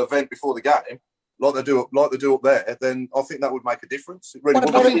a little event before the game, like they do up there, then I think that would make a difference. It really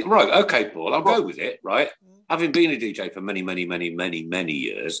would. Right, okay, Paul, I'll go with it. Right, having been a DJ for many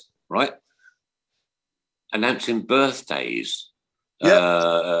years, right, announcing birthdays.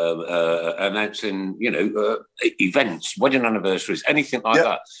 Announcing, events, wedding anniversaries, anything like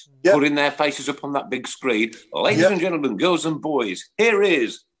that. Putting their faces up on that big screen. Ladies and gentlemen, girls and boys, here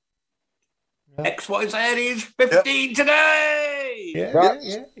is XYZ is 15 today.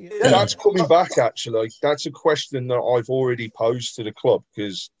 That's coming back, actually. That's a question that I've already posed to the club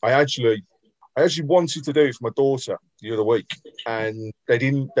because I actually wanted to do it for my daughter the other week and they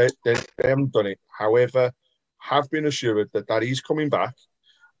haven't done it. However, have been assured that is coming back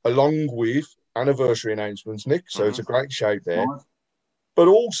along with anniversary announcements, Nick. So it's a great shout there. But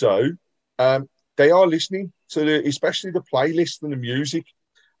also, they are listening to especially the playlist and the music.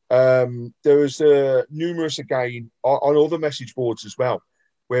 There was numerous again on other message boards as well,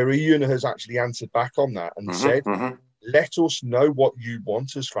 where Ian has actually answered back on that and said, let us know what you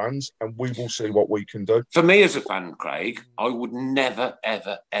want as fans and we will see what we can do. For me as a fan, Craig, I would never,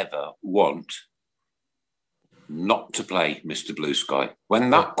 ever, ever want not to play Mr. Blue Sky. When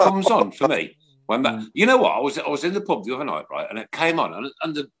that comes on for me, you know what, I was in the pub the other night, right, and it came on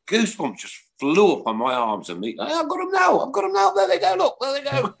and the goosebumps just flew up on my arms and me. I've got them now, there they go, look, there they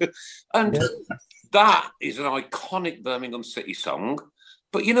go. And that is an iconic Birmingham City song.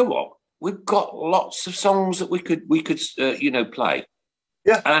 But you know what? We've got lots of songs that we could play.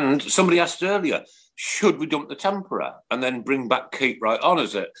 Yeah. And somebody asked earlier, should we dump the Tempera and then bring back Keep Right On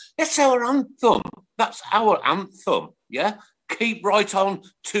as it? It's our anthem. That's our anthem, yeah? Keep right on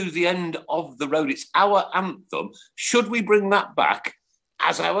to the end of the road. It's our anthem. Should we bring that back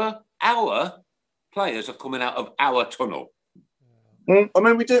as our players are coming out of our tunnel? I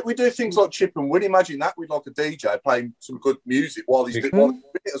mean, we do things like Chip and Win. Imagine that with like a DJ playing some good music while he's doing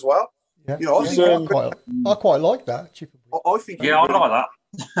it as well. Yeah. You know, I quite like that. Chip and Win. I think. Yeah, I like that.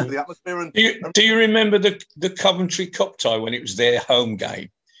 The atmosphere and, do you remember the Coventry Cup tie when it was their home game?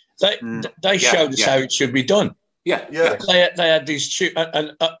 They showed us how it should be done. Yeah. They had these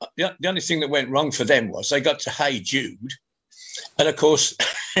and the only thing that went wrong for them was they got to Hey Jude, And of course,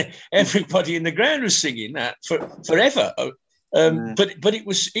 everybody in the ground was singing that forever. But it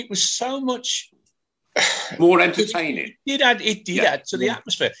was so much more entertaining. It did add to the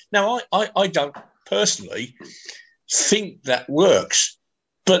atmosphere. Now, I don't personally think that works,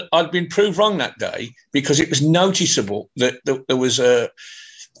 but I'd been proved wrong that day because it was noticeable that there was a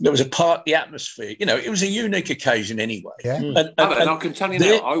part of the atmosphere. You know, it was a unique occasion anyway. Yeah. And I can tell you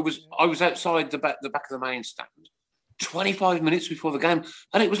now, I was outside the back of the main stand 25 minutes before the game,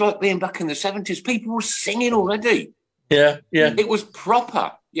 and it was like being back in the 70s. People were singing already. Yeah. It was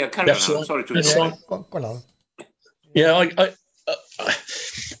proper. Yeah, carry on. I'm sorry to interrupt. Go on. Yeah,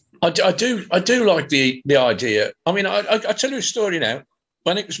 I do like the idea. I mean, I tell you a story now.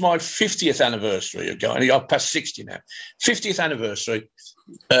 When it was my 50th anniversary of going, I'm past 60 now. 50th anniversary.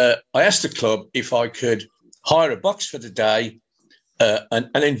 I asked the club if I could hire a box for the day and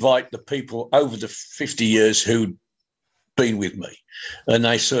invite the people over the 50 years who'd been with me. And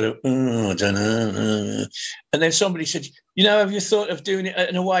they sort of, I don't know. And then somebody said, have you thought of doing it at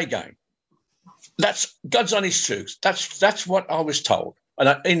an away game? That's God's honest truth. That's what I was told.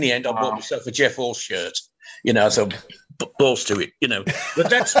 And in the end, I bought myself a Jeff Hall shirt. So balls to it, But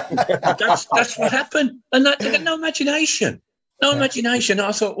that's what happened. And they got no imagination. No imagination.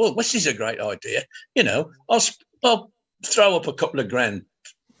 I thought, well, this is a great idea. I'll throw up a couple of grand.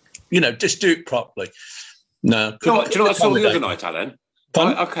 Just do it properly. No. Do you know what I saw the other night, Alan?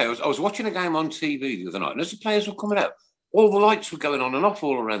 I was watching a game on TV the other night, and as the players were coming out, all the lights were going on and off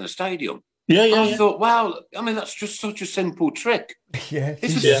all around the stadium. I thought, wow, I mean, that's just such a simple trick. Yeah.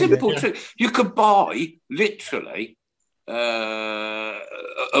 It's a simple trick. You could buy, literally, a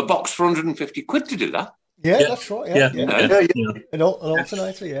box for 150 quid to do that. Yeah, that's right. Yeah. An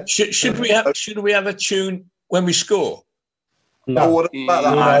alternator, yeah. Should we have a tune when we score? No, what about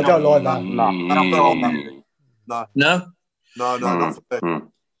that? I don't like that. No, not for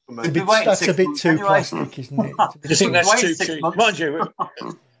me. That's a bit too plastic, isn't it? Do you think that's too cheap? Mind you,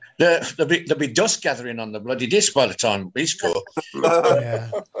 there'll be dust gathering on the bloody disc by the time we score.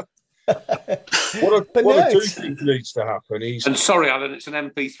 What I do think needs to happen is... And sorry, Alan, it's an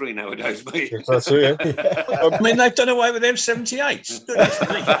MP3 nowadays, mate. That's it. I mean, they've done away with M78s.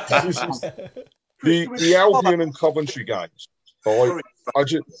 The Albion and Coventry games.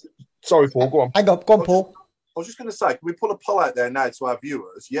 Sorry, Paul, go on. Hang on, Paul. I was just going to say, can we put a poll out there now to our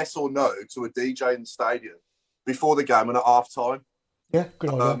viewers, yes or no, to a DJ in the stadium before the game and at half time? Yeah,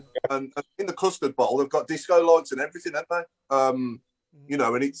 good idea. And in the Custard Bowl, they've got disco lights and everything, haven't they? And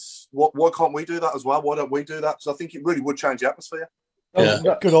it's why can't we do that as well? Why don't we do that? Because I think it really would change the atmosphere. Yeah.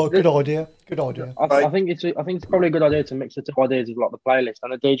 Good idea. I think it's probably a good idea to mix the two ideas of like the playlist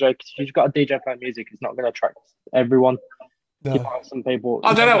and a DJ. Because if you've got a DJ playing music, it's not going to attract everyone. No. You might have some people.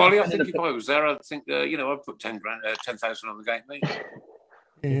 I don't know, Ollie. I think if I was there, I'd think I'd put 10,000 on the game, mate.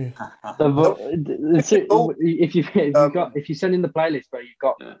 If you send in the playlist where you've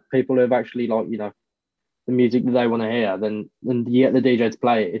got people who have actually the music that they want to hear, then you get the DJ to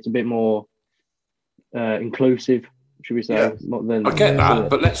play it. It's a bit more inclusive, should we say? I get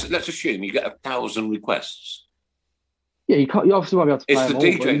that, but let's assume you get 1,000 requests. Yeah, you obviously won't be able to play it's them the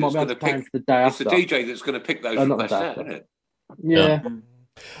all, DJ you might that's be able going to to play pick. the day It's after. the DJ that's going to pick those requests out, isn't it? Yeah.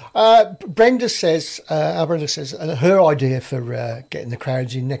 Brenda says, her idea for getting the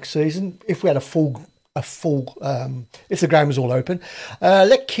crowds in next season, if we had a full, if the ground was all open,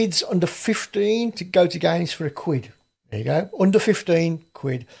 let kids under 15 to go to games for £1. There you go, under 15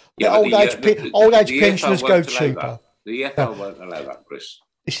 quid. Yeah, old age pensioners go cheaper. The EFL won't allow that, Chris.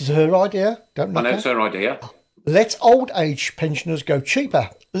 This is her idea. Don't I know it's her idea. Let old age pensioners go cheaper.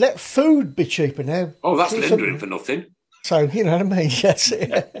 Let food be cheaper now. Oh, that's lending for nothing. So, you know what I mean? Yes.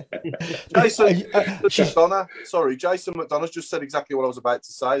 Jason McDonough's just said exactly what I was about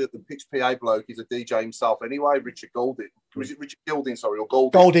to say, that the pitch PA bloke is a DJ himself anyway, Richard Goulding. Was it Richard Goulding, or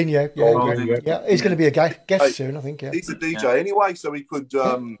Goulding? Goulding, yeah. He's going to be a guest soon, I think, yeah. He's a DJ anyway, so he could,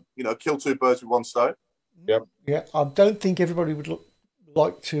 kill two birds with one stone. Yep. Yeah, I don't think everybody would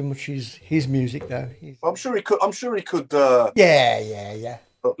like too much his music, though. I'm sure he could. Yeah.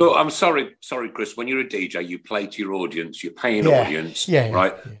 Look, I'm sorry, Chris. When you're a DJ, you play to your audience. You're paying audience,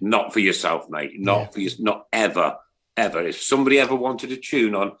 right? Yeah. Not for yourself, mate. Not ever. If somebody ever wanted a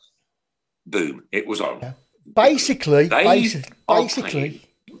tune on, boom, it was on. Yeah. Basically,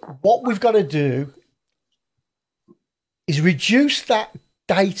 what we've got to do is reduce that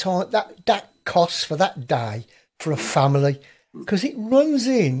daytime, that cost for that day for a family, because it runs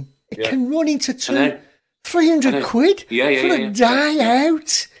in. It can run into 300 quid for a day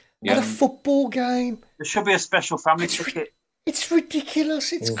out at a football game. There should be a special family ticket. It's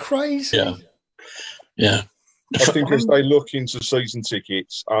ridiculous. It's crazy. Yeah. I think as they look into season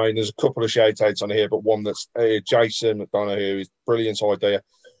tickets, I mean, there's a couple of shout-outs on here, but one that's Jason McDonough, is brilliant idea.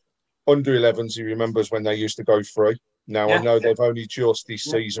 Under 11s, he remembers when they used to go free. Now, I know they've only just this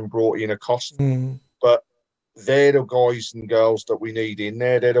season brought in a cost, but they're the guys and girls that we need in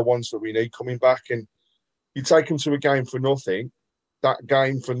there. They're the ones that we need coming back. And you take them to a game for nothing, that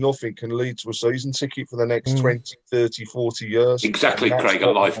game for nothing can lead to a season ticket for the next 20, 30, 40 years. Exactly, Craig, a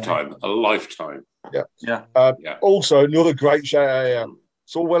lifetime. Yeah. Also, another great shout out.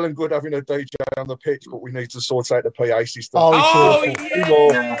 It's all well and good having a DJ on the pitch, but we need to sort out the PA system. Oh, it's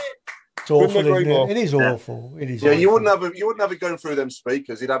awful. Yeah. It's awful, isn't it? It is awful. It is. Yeah, awful. you wouldn't have it going through them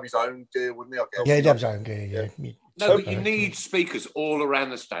speakers. He'd have his own gear, wouldn't he? I guess. Yeah, he'd have his own gear. Yeah. No, but you need speakers all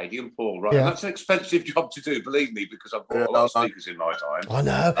around the stadium, Paul, right? Yeah. And that's an expensive job to do, believe me, because I've bought a lot of speakers in my time. I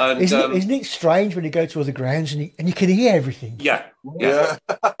know. And, isn't it strange when you go to other grounds and you can hear everything? Yeah.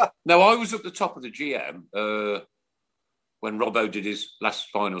 Now, I was at the top of the GM when Robbo did his last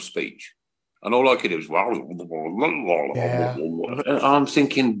final speech, and all I could do was... And I'm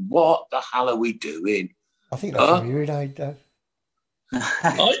thinking, what the hell are we doing? I think that's weird, Dave.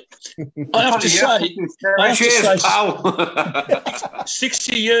 I have to say, cheers, pal.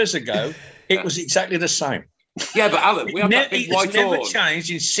 60 years ago, it was exactly the same. Yeah, but Alan, we had that big white horn. It's never changed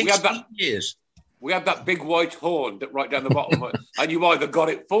in 60 years. We had that big white horn that right down the bottom, and you either got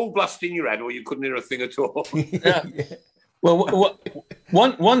it full blast in your head or you couldn't hear a thing at all. Yeah. Well,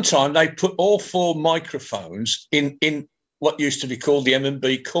 one time they put all 4 microphones in what used to be called the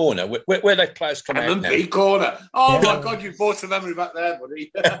M&B corner, where they players come out. M&B corner. Oh my God, you brought a memory back there,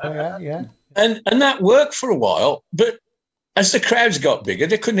 buddy. Yeah. And that worked for a while, but as the crowds got bigger,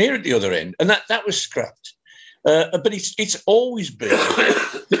 they couldn't hear at the other end, and that was scrapped. But it's always been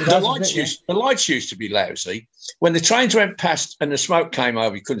the lights used to be lousy. When the trains went past and the smoke came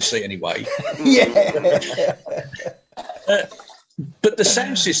over, you couldn't see anyway. Yeah. But the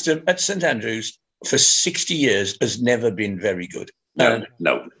sound system at St Andrews for 60 years has never been very good. No.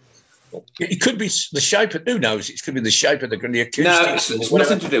 It could be the shape of, who knows? It could be the shape of the acoustics. No, it's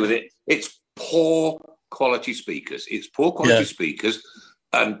nothing to do with it. It's poor quality speakers. It's poor quality speakers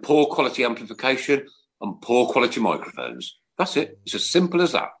and poor quality amplification and poor quality microphones. That's it. It's as simple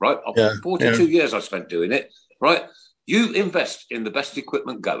as that, right? 42 years I spent doing it, right? You invest in the best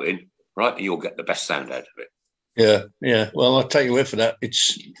equipment going, right, and you'll get the best sound out of it. Yeah. Well, I'll take you away for that.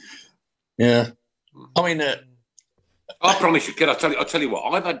 I mean, I promise you, kid. I'll tell you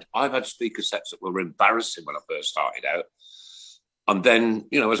what. I've had speaker sets that were embarrassing when I first started out, and then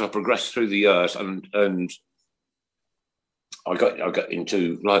as I progressed through the years, and I got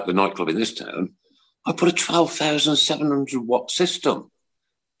into like the nightclub in this town. I put a 12,700 watt system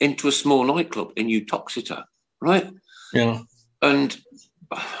into a small nightclub in Utoxeter, right? Yeah. And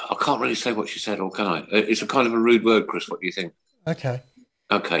I can't really say what she said, or can I? It's a kind of a rude word, Chris. What do you think? Okay,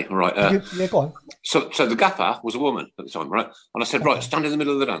 all right. Yeah, go on. So the gaffer was a woman at the time, right? And I said, right, stand in the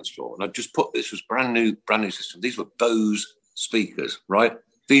middle of the dance floor. And I just put, this was brand new system. These were Bose speakers, right?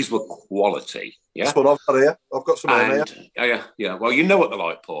 These were quality. Yeah. That's what I've got here. I've got some on here. Yeah. Well, you know what they're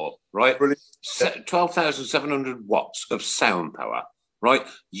like, Paul, right? Brilliant. 12,700 watts of sound power, right?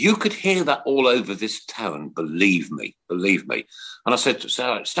 You could hear that all over this town, believe me. And I said,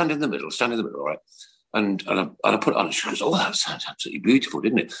 stand in the middle, right? And I put it on, and she goes, oh, that sounds absolutely beautiful,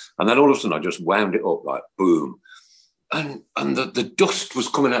 didn't it? And then all of a sudden I just wound it up like boom. And the dust was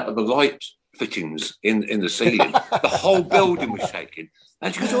coming out of the light fittings in the ceiling. The whole building was shaking.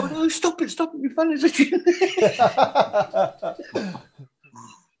 And she goes, oh, no, stop it, your fan is itching.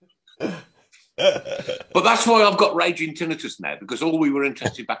 But that's why I've got raging tinnitus now, because all we were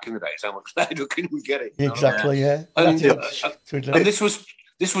interested back in the day is how much louder can we get it? Exactly, yeah. And this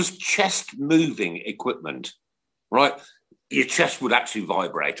was chest moving equipment, right? Your chest would actually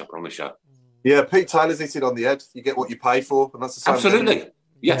vibrate, I promise you. Yeah, Pete Taylor's hit it on the head. You get what you pay for, and that's the same. Absolutely. Thing.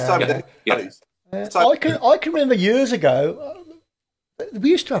 Yeah. I can remember years ago,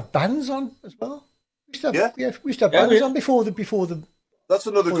 we used to have bands on as well. We used to have bands on before the. That's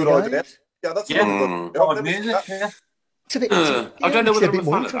another good idea. Yeah, that's another good idea. I don't know whether I'm a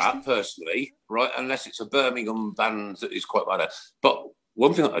fan of that personally, right? Unless it's a Birmingham band that is quite like that. But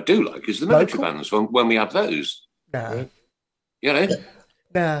one thing that I do like is the military bands when we have those. Nah. You know?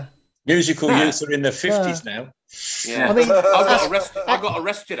 Nah. Musical youth are in their 50s now. Yeah. I mean, I got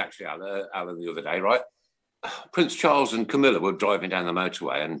arrested actually, Alan, the other day, right? Prince Charles and Camilla were driving down the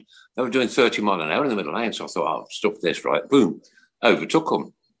motorway and they were doing 30 mile an hour in the middle lane. So I thought, I'll stop this, right? Boom. Overtook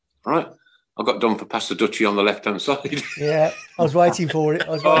them, right? I got done for past the duchy on the left-hand side. Yeah, I was waiting for it.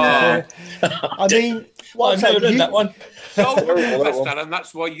 I mean, I've never done that one. So we're the best, Alan.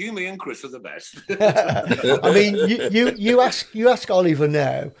 That's why you, me, and Chris are the best. I mean, you ask Oliver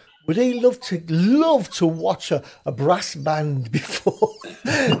now. Would he love to watch a brass band before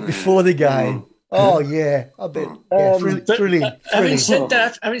the game? Oh yeah, I bet. Yeah, thrilling. Having said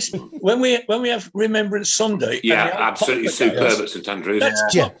that, when we have Remembrance Sunday, absolutely superb at St Andrews.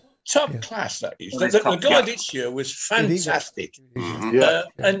 That's top class. That is. The guy this year was fantastic,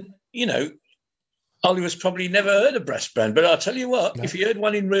 and Oliver's probably never heard a brass band, but I'll tell you what, if he heard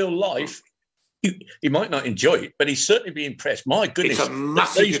one in real life, he might not enjoy it, but he'd certainly be impressed. My goodness, it's a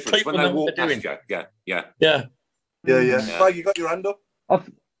massive difference when they walk past you. Yeah. Craig, you got your hand up?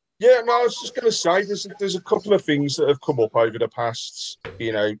 Yeah, no, I was just going to say there's a couple of things that have come up over the past,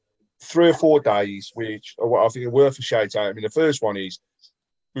 3 or 4 days, which I think are worth a shout out. I mean, the first one is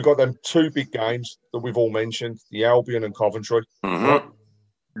we've got them 2 big games that we've all mentioned, the Albion and Coventry. Mm-hmm.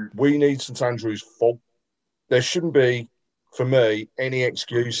 We need St Andrews full. There shouldn't be, for me, any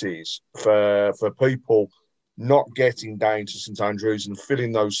excuses for people not getting down to St Andrews and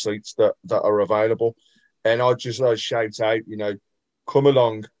filling those seats that are available. And I just shout out, come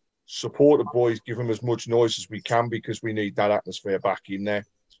along, support the boys, give them as much noise as we can because we need that atmosphere back in there.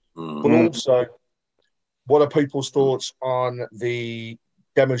 Mm-hmm. But also, what are people's thoughts on the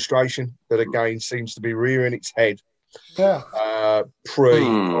demonstration that again seems to be rearing its head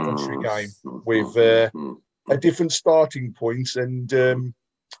pre-Coventry game with a different starting point, and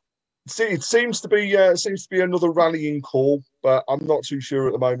it seems to be another rallying call, but I'm not too sure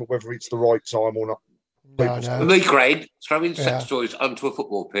at the moment whether it's the right time or not. For me, Craig, throwing sex toys onto a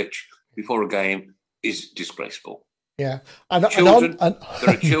football pitch before a game is disgraceful. Yeah, there are children at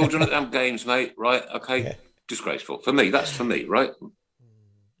them games, mate. Right? Okay, disgraceful for me. That's for me, right?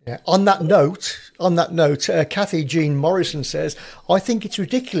 Yeah. On that note, Kathy Jean Morrison says, "I think it's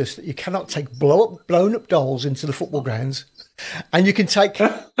ridiculous that you cannot take blown up dolls into the football grounds, and you can take,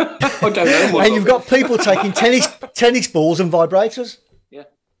 I don't know, and you've got people taking tennis balls and vibrators." Yeah.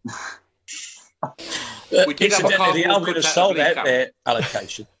 Incidentally, the Albion have sold out their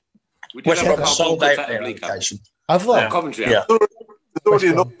allocation. West Ham have sold out their allocation. Have they? Coventry. Yeah. There's already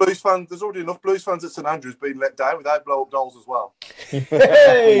enough Blues fans. There's already enough Blues fans at St Andrews being let down without blow up dolls as well.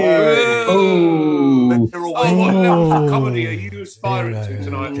 Hey! What level of comedy are you aspiring to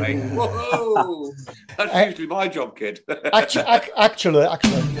tonight, mate? Whoa! That's usually my job, kid. Actually,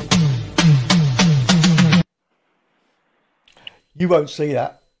 you won't see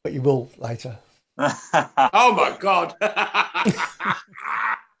that, but you will later. Oh my God!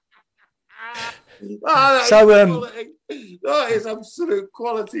 That is absolute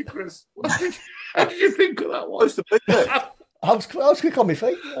quality, Chris. How did you think of that one? I was quick on my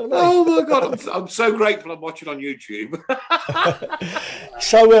feet. Oh my God! I'm so grateful I'm watching on YouTube.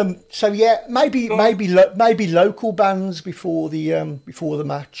 So yeah, maybe local bands before the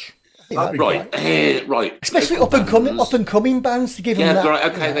match. Right. Especially up and coming bands to give them that. Right.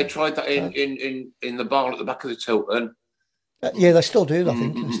 Okay, they tried that in the bar at the back of the Tilton. Yeah, they still do. I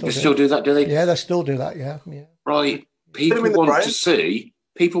think they still do that, do they? Yeah, they still do that. Yeah. Right. People want to see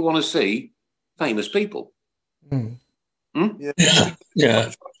famous people.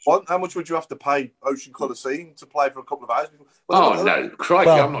 Yeah. How much would you have to pay Ocean Coliseum to play for a couple of hours? No, crikey!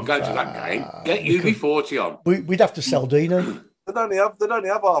 I'm not going to that game. Get UB40 on. We'd have to sell Dino. They'd only have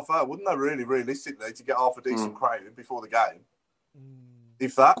half hour, wouldn't they? Really, realistically, to get half a decent crowd before the game.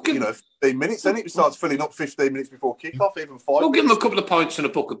 If that, 15 minutes, then it starts filling up 15 minutes before kickoff, even 5 We'll give them a couple of pints and a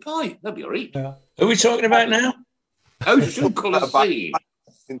book of pie. That'll be all right. Yeah. Who are we talking about now? Ocean Coliseum.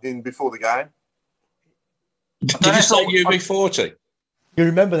 In before the game. Did you say UB40? You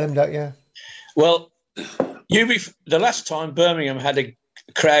remember them, don't you? Well, the last time Birmingham had a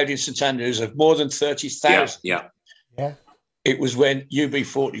crowd in St Andrews of more than 30,000. Yeah. It was when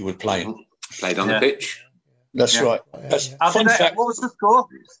UB40 were playing. Played on the pitch. That's right. That's fun fact. What was the score?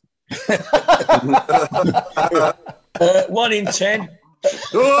 1 in 10.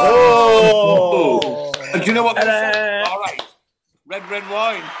 Oh! And do you know what? All right. Red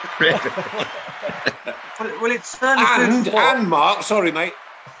wine. Well, it's certainly and Mark, sorry, mate.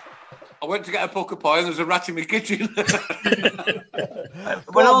 I went to get a poker pie and there's a rat in my kitchen.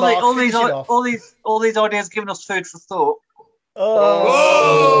 All these ideas giving us food for thought.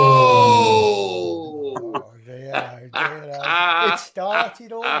 It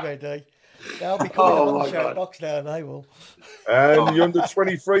started already. They'll be coming on the shout box now, and they will. And the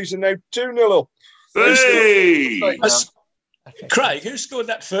under-23s are now 2-0 up. Hey! Craig, who scored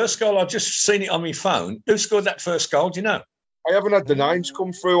that first goal? I've just seen it on my phone. Who scored that first goal? Do you know? I haven't had the names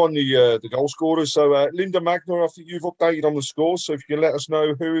come through on the goal scorers. So, Linda Magner, I think you've updated on the score. So, if you can let us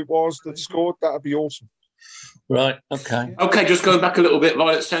know who it was that scored, that'd be awesome. Right. Okay. Okay, just going back a little bit.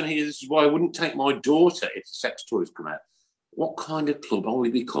 Violet's saying here, this is why I wouldn't take my daughter if the sex toys come out. What kind of club are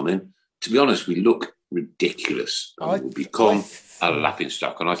we becoming? To be honest, we look ridiculous. And we'll become a laughing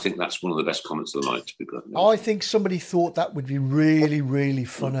stock. And I think that's one of the best comments of the night, to be perfectly honest. I think somebody thought that would be really, really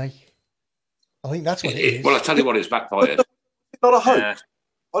funny. I think that's what it is. Well, I tell you what, it's backfired. It's not a hoax.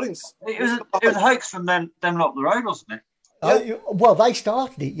 I didn't. It was a hoax from them up the road, wasn't it? Well, they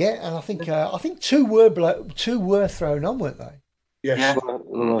started it, yeah, and I think two were thrown on, weren't they? Yes. Yeah.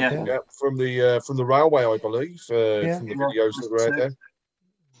 From the railway, I believe. From the videos that were out there.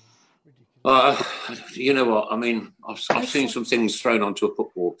 You know what? I mean, I've seen some things thrown onto a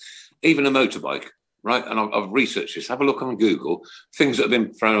football, even a motorbike, right? And I've researched this. Have a look on Google. Things that have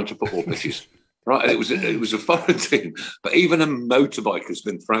been thrown onto football pitches, right? And it was a foreign thing, but even a motorbike has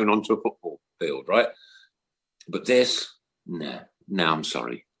been thrown onto a football field, right? But this, no, I'm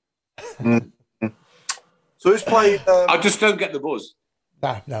sorry. So who's playing? I just don't get the buzz.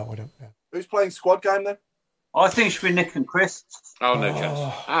 No, I don't. No. Who's playing squad game then? I think it should be Nick and Chris. Oh, no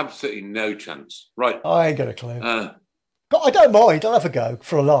chance. Absolutely no chance. Right. I ain't got a clue. I don't mind. I'll have a go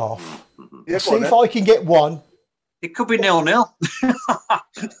for a laugh. Yeah, See if I can get one. It could be 0-0.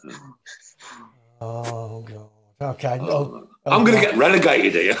 Oh, God. Okay. I'm going to get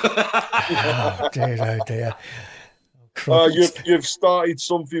relegated here. Oh, dear. You've started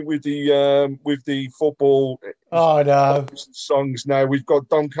something with the football. Oh, no. Songs now. We've got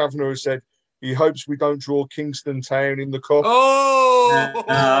Don Kavanagh who said he hopes we don't draw Kingston Town in the cup. Oh,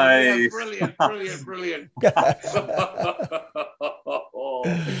 nice. Brilliant. I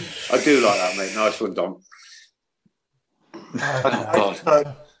do like that, mate. Nice one, Don. Oh,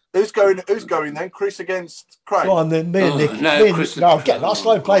 God. Who's going then? Chris against Craig? Go on then, me and Nick. Chris. No, get that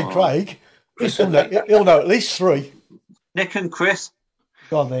slow playing Craig. He'll know at least three. Nick and Chris.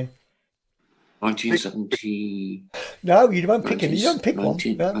 Go on then. 1970. No, you don't pick him. You don't pick one.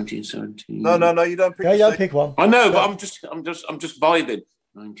 1970. No, you don't pick. No, you don't pick one. I know, but I'm just vibing.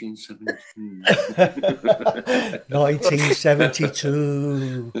 1972.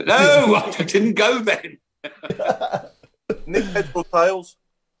 1972. No, I didn't go then. Nick, heads or tails?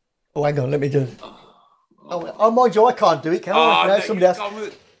 Oh, hang on, let me do it. Oh, mind you, I can't do it, can I? No, somebody else. Go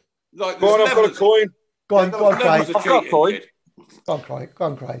on, I've got a coin. Go on, Craig. I've got a coin. Go on,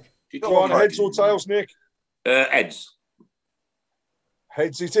 Craig. Go on, heads or tails, Nick? Heads.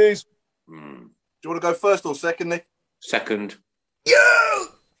 Heads it is. Do you want to go first or second, Nick? Second. You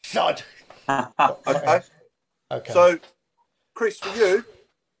sod. Okay. So, Chris, for you,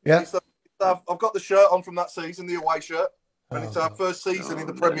 yeah, I've got the shirt on from that season, the away shirt, and it's our first season in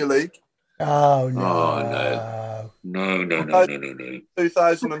the Premier League. Oh no! Oh no!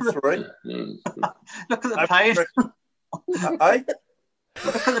 2003. Look at the pain. Hey?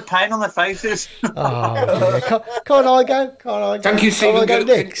 Look at the pain on their faces. Oh, can't I go? Thank you, Stephen.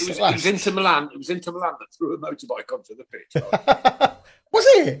 It was Inter Milan. It was Inter Milan that threw a motorbike onto the pitch. Was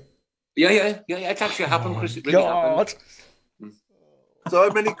it? Yeah. It actually happened, Chris. It really happened. So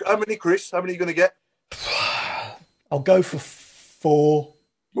how many, Chris? How many are you going to get? I'll go for 4.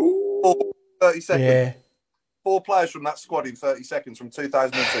 30 seconds. Yeah. 4 players from that squad in 30 seconds from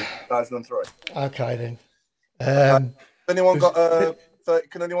 2002, 2003. Okay then. Anyone got 30,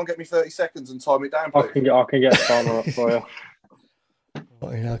 can anyone get me 30 seconds and time it down, please? I can get a timer up for you.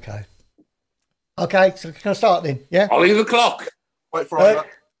 Okay, so can I start then? Yeah. I'll leave the clock. Wait for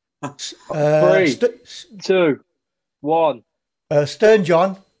 3, 2, 1. Stern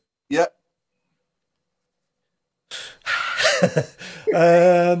John. Yeah.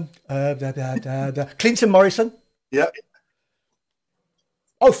 Clinton Morrison. Yeah.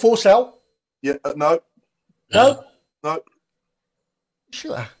 Oh, Forsell. Yeah. No.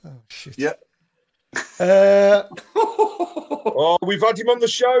 Sure. Oh shit. Yeah. Oh, we've had him on the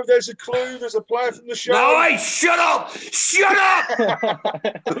show. There's a clue. There's a player from the show. No, hey, shut up!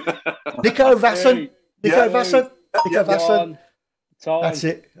 Nico Vasson. Nico Vasson. Time. That's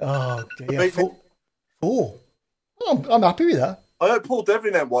it. Oh dear. 4. Oh, I'm happy with that. I hope Paul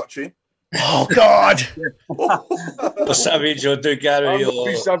Devlin ain't watching. Oh God. Or Savage or Dugary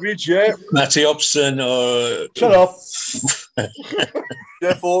or Savage, yeah. Matty Upson or Shut up.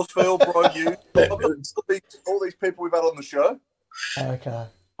 Jeff Horsfield, Brian Hughes, all these people we've had on the show. Okay.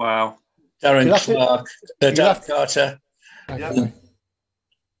 Wow. Darren Clark, Darren Carter. Okay.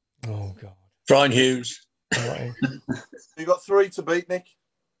 Oh God. Brian Hughes. Right. You got 3 to beat, Nick.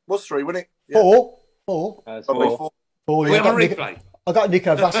 Was 3, wasn't it? Yeah. 4. Probably 4. We have a replay. I got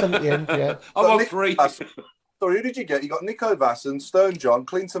Nico Vasson at the end, yeah. I got 3. Sorry, who did you get? You got Nico Vasson, Stern John,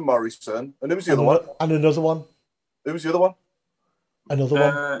 Clinton Morrison, and who was the other one? And another one. Who was the other one? Another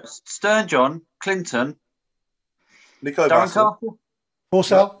one. Stern John, Clinton, Nico Darren Bassett. Carter.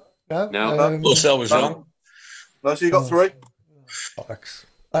 Forsell? No. Forsell was wrong. No, so you got 3. Bollocks.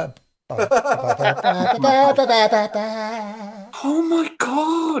 Oh my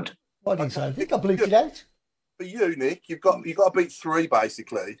God! What did you say? I think I bleeped it out. For you, Nick, you've got to beat 3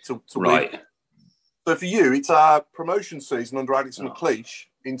 basically to Right. win. So for you, it's our promotion season under Alex McLeish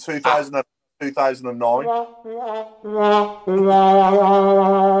in 2009.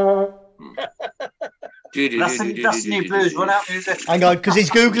 That's the new Blues run out music. Hang on, because he's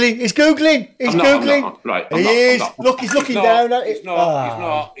googling. He's googling. Right. He is. Look, he's looking down at it. He's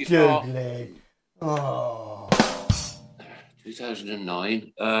not. Googling. Oh.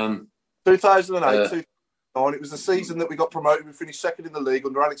 2009. 2008, 2009. It was the season that we got promoted. We finished second in the league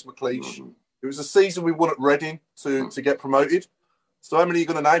under Alex McLeish. It was the season we won at Reading to get promoted. So how many are you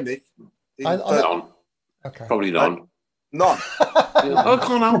going to name, Nick? None. Okay. Probably none. None. I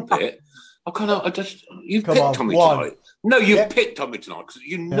can't help it. You've picked on me tonight. No, you've picked on me tonight because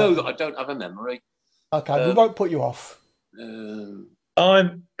you know that I don't have a memory. Okay, we won't put you off.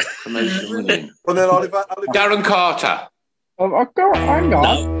 I'm promotion winning. And then Oliver. Darren Carter. Hang on.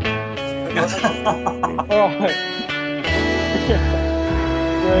 All right.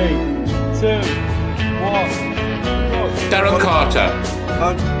 3, 2, 1. Darren Carter.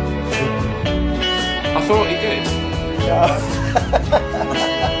 I thought he did.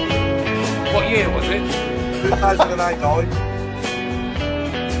 What year was it? 2008-9.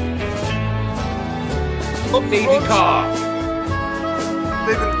 Stephen Carr.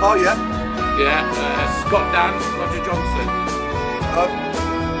 Stephen Carr, yeah. Yeah. Scott Dan, Roger Johnson.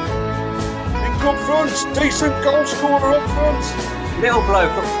 Up front, decent goal scorer up front. Little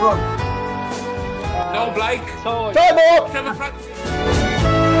bloke up front. Noel Blake. Time up. Trevor Francis.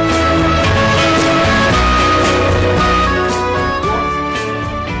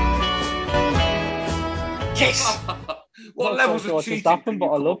 Yes. What levels of of cheating? happened, but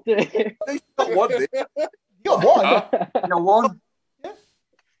I loved it. He's got one, Nick. You got one. You got one.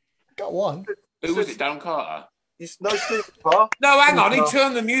 Got one. Who was it? Darren Carter. He's no Stephen Carr. No, hang on. He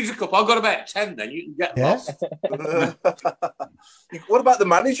turned the music up. I've got about 10 then. You can get lost. What about the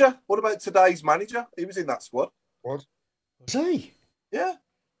manager? What about today's manager? He was in that squad. What? Was he? Yeah.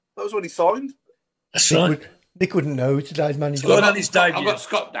 That was when he signed. That's right. Nick wouldn't know today's manager. Well, on his debut. I've got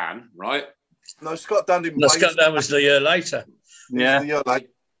Scott Dan, right? No, Scott Dan didn't No, play. Scott Dan was the year later. Yeah.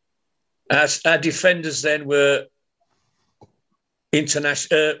 Our defenders then were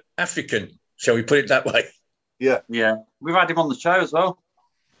international African. Shall we put it that way? Yeah. Yeah. We've had him on the show as well.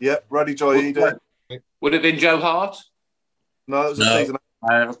 Yeah, Roddy Joyida. Would it have been Joe Hart? No, it was a season.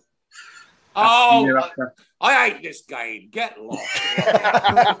 Oh, I hate this game. Get lost.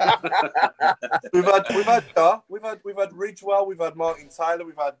 we've had Ridgewell, we've had Martin Taylor,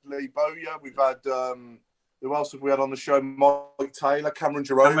 we've had Lee Bowyer, we've had who else have we had on the show? Mike Taylor, Cameron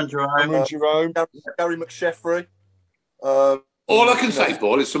Jerome, Gary McSheffrey. All I can say,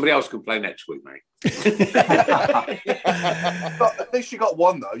 Paul, is somebody else can play next week, mate. At least you got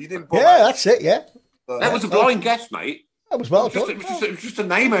one though. You didn't. That's it. Yeah. That was a blind guess, mate. That was well done. It was just a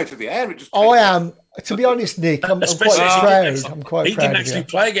name out of the air. I am, to be honest, Nick. I'm quite proud. I'm quite he proud. He didn't actually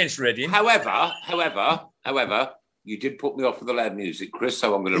play against Reading. However, you did put me off with the loud music, Chris.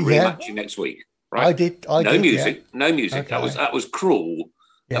 So I'm going to rematch you next week. Right? I did. No music. Okay. That was cruel.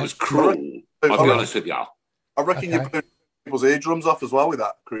 Yeah. That was cruel. I'll be honest with you. I reckon you blew people's eardrums off as well with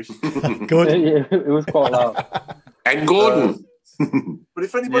that, Chris. Good. It was quite loud. And Gordon. But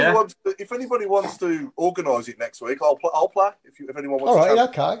if anybody wants to organise it next week, I'll play. If anyone wants. All right. to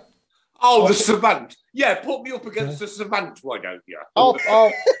Okay. Oh, the Savant. Yeah, put me up against the Savant. Why don't you?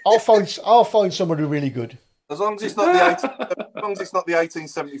 I'll find somebody really good. As long as it's not the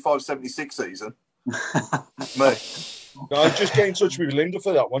 1875-76 season. Me. No, just get in touch with Linda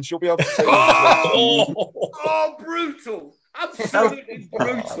for that one. She'll be able to tell you. Oh, brutal. Absolutely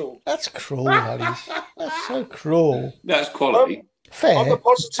brutal. That's cruel, Alice. That's so cruel. That's quality. Fair. On the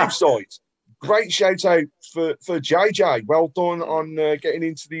positive side, great shout out for JJ. Well done on getting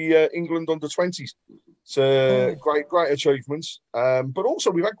into the England under-20s. It's great achievements. But also,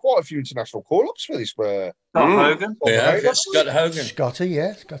 we've had quite a few international call-ups for this. Scott Hogan. Scott Hogan. Scotty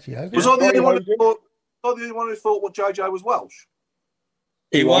Hogan. Was I the only one who thought what JJ was Welsh?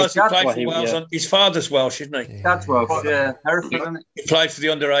 He was. He played for Wales. His father's Welsh, isn't he? Yeah. Dad's Welsh. Yeah, Hereford, isn't it? He played for the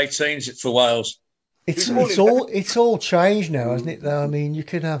under-18s for Wales. It's all changed now, hasn't it? Though I mean, you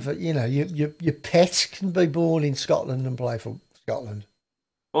can have your pet can be born in Scotland and play for Scotland.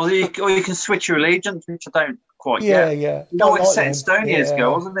 Or you can switch your allegiance, which I don't quite get. Yeah. No, it's set in stone years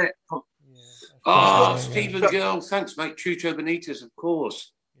ago, wasn't it? Oh, Stephen Gill, thanks, mate. Chucho Benitez, of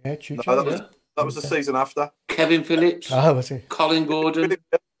course. Yeah, Chucho. That was the season after. Kevin Phillips. Oh, was he? Colin Gordon.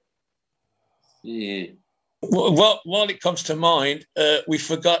 Yeah. Well, while it comes to mind, we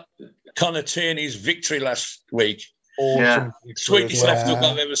forgot Connor Tierney's victory last week. Awesome. Yeah. Sweetest left hook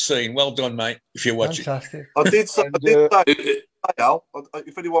I've ever seen. Well done, mate, if you're watching. Fantastic. I did say, Al,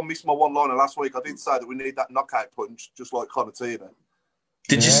 if anyone missed my one-liner last week, I did say that we need that knockout punch, just like Connor Tierney.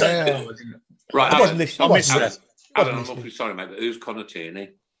 Did you say that? Right, I wasn't listening. I missed that. Alan, I'm awfully sorry, mate, but who's Connor Tierney?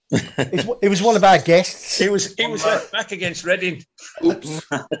 It was one of our guests. It was left back against Reading. Oops.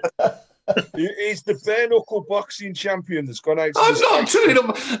 He's the bare knuckle boxing champion that's gone out. I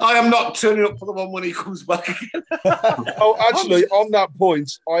am not turning up for the one when he comes back. Oh, actually, on that point,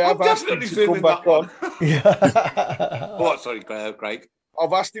 I have asked him to come back on. What? Sorry, Craig.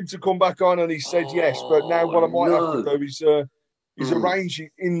 I've asked him to come back on, and he said yes. But now what I might have to do is arrange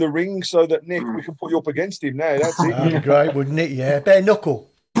it in the ring so that Nick, we can put you up against him now. That's it. That'd be great, wouldn't it? Yeah, bare knuckle.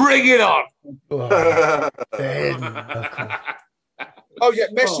 Bring it on. Bare knuckle. Oh, yeah,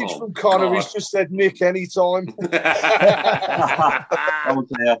 message from Connor. God. He's just said, Nick, anytime. Oh,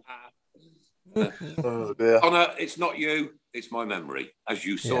 dear. Oh, dear. Connor, it's not you, it's my memory. As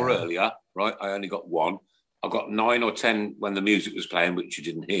you saw earlier, right, I only got one. I got 9 or 10 when the music was playing, which you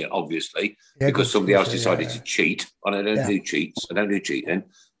didn't hear, obviously, because somebody else decided to cheat. And I don't do cheats. I don't do cheating,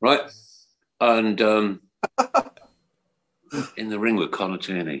 right? And in the ring with Connor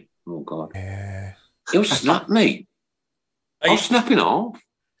Tierney. Oh, God. Yeah. He'll snap me. I'm snapping off.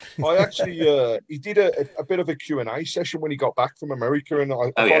 I actually, he did a bit of a Q&A session when he got back from America, and I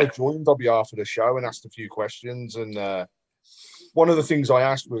kind of joined on behalf of the show and asked a few questions. And one of the things I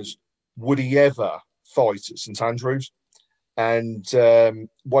asked was, would he ever fight at St Andrews? And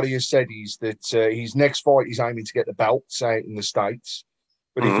what he has said is that his next fight he's aiming to get the belts out in the States.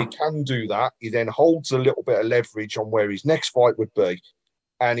 But if he can do that, he then holds a little bit of leverage on where his next fight would be,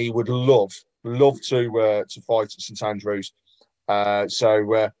 and he would love to fight at St Andrews.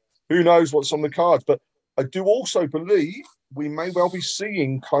 So who knows what's on the cards? But I do also believe we may well be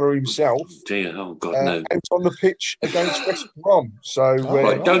seeing Connor himself out on the pitch against West Brom. So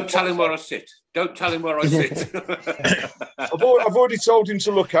don't tell him where I sit. Don't tell him where I sit. I've already told him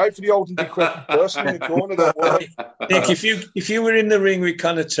to look out for the old and decrepit person in the corner. Don't worry. Nick, if you were in the ring with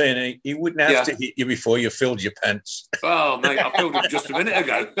Connor Tierney, he wouldn't have to hit you before you filled your pants. Oh, mate, I filled them just a minute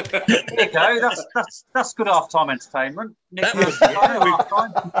ago. There you go. That's good half-time entertainment. Nick,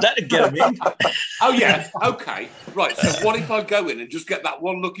 that'd get him in. Oh, yeah. Okay. Right. So what if I go in and just get that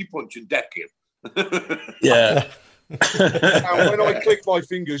one lucky punch and deck him? Yeah. And when I click my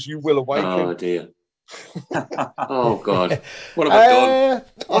fingers, you will awaken. Oh, dear. Oh, God. What have I done?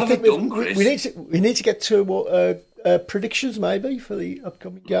 What have I done, Chris? We need to get to predictions, maybe, for the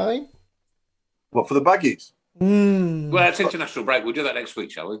upcoming game. What, for the Baggies? Well, it's international break. We'll do that next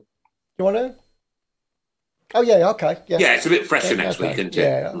week, shall we? You want to? Oh, yeah, okay. Yeah, it's a bit fresher next week, isn't it?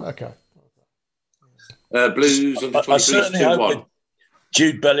 Yeah, okay. Blues under 23 I certainly hope 2-1. that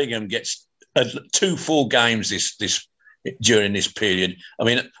Jude Bellingham gets 2 full games this during this period. I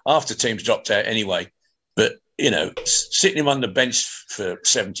mean, after teams dropped out anyway, but sitting him on the bench for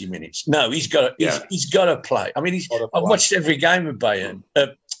 70 minutes. No, he's got to play. I mean, I've watched every game of Bayern,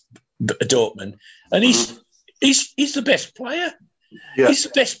 Dortmund, and he's the best player. Yeah. He's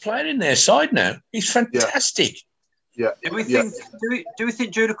the best player in their side now. He's fantastic. Yeah. Do we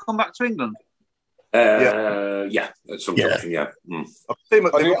think Jude will come back to England? At some point, yeah.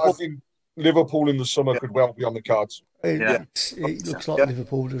 I think Liverpool in the summer could well be on the cards. It looks like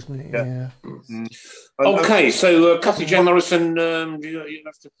Liverpool, doesn't it? Yeah. Okay, so Cathy J. Morrison, you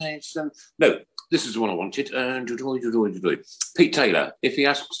have to pay some. No, this is the one I wanted. Pete Taylor, if he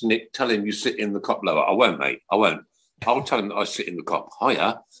asks Nick, tell him you sit in the cop lower. I won't, mate. I won't. I'll tell him that I sit in the cop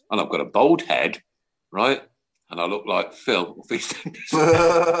higher, and I've got a bald head, right? And I look like Phil of EastEnders.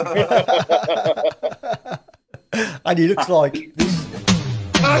 And he looks like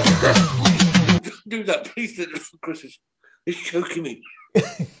do that, please. Chris is choking me.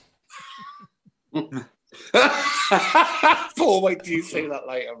 Paul, wait till you see that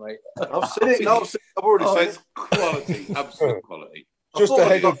later, mate. I've seen it. No, I've already seen it. Quality, absolute quality. Just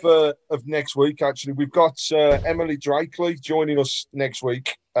ahead of next week, actually, we've got Emily Drakely joining us next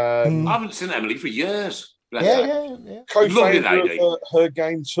week. I haven't seen Emily for years. Yeah. Co-founder of Her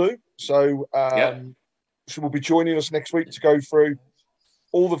Game Too. So she will be joining us next week to go through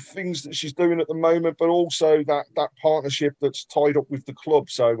all the things that she's doing at the moment, but also that partnership that's tied up with the club.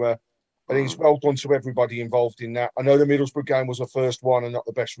 So I think it's well done to everybody involved in that. I know the Middlesbrough game was the first one and not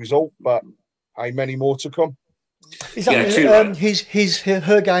the best result, but many more to come. Is that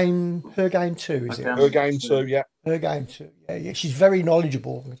her game too? Is it Her Game Too? Yeah, Her Game Too. Yeah. She's very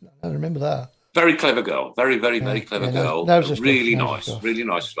knowledgeable. I remember that. Very clever girl. Very, very, very clever girl. Really nice. Really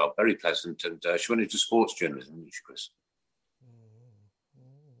nice as well. Very pleasant. And she went into sports journalism, didn't she, Chris?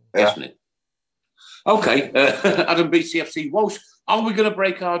 Isn't it? Okay. Adam BCFC Walsh. Are we going to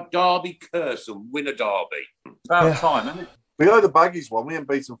break our derby curse and win a derby? About time, isn't it? We owe the Baggies one. We haven't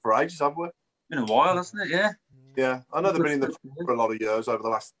beaten them for ages, have we? Been a while, hasn't it? Yeah. Yeah. I know they've been in the for a lot of years over the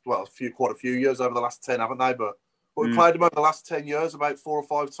last, quite a few years over the last 10, haven't they? But we played them over the last 10 years about 4 or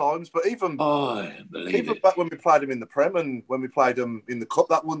 5 times. But even back when we played them in the Prem and when we played them in the Cup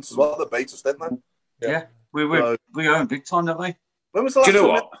that once as well, they beat us, didn't they? Yeah. We own big time, don't we? When was the last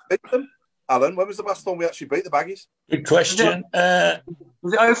time we beat them? Alan, when was the last time we actually beat the Baggies? Good question.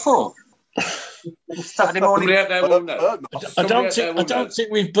 Was it 04? Saturday morning. I don't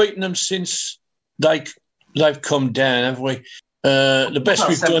think we've beaten them since they've come down, have we? The best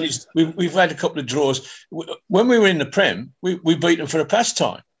we've done is we've had a couple of draws. When we were in the Prem, we beat them for a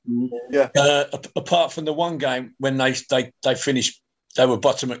pastime. Yeah. Apart from the one game when they finished, they were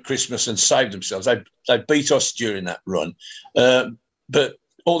bottom at Christmas and saved themselves. They beat us during that run, but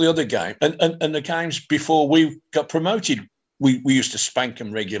all the other games and the games before we got promoted, we used to spank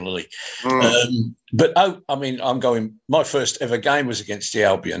them regularly. But I'm going. My first ever game was against the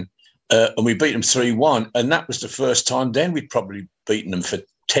Albion. And we beat them 3-1. And that was the first time then we'd probably beaten them for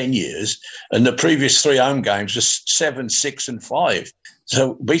 10 years. And the previous 3 home games were 7, 6 and 5.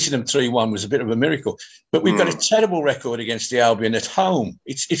 So beating them 3-1 was a bit of a miracle. But we've got a terrible record against the Albion at home.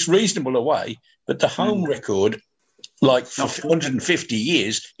 It's reasonable away, but the home record, like for 150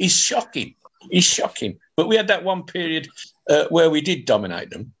 years, is shocking. It's shocking. But we had that one period where we did dominate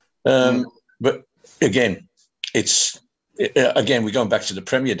them. But again, we're going back to the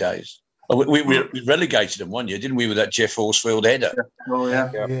Premier days. We relegated them one year, didn't we, with that Jeff Horsfield header? Oh, yeah.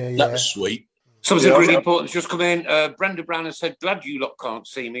 That was sweet. Something really important has just come in. Brenda Brown has said, glad you lot can't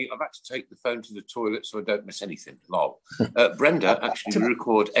see me. I've had to take the phone to the toilet so I don't miss anything. Lol. Brenda, actually, we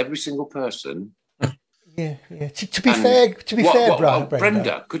record every single person. Yeah. To be fair,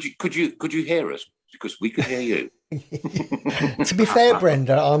 Brenda, could you hear us? Because we could hear you. To be fair,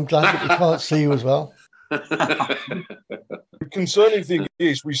 Brenda, I'm glad that we can't see you as well. The concerning thing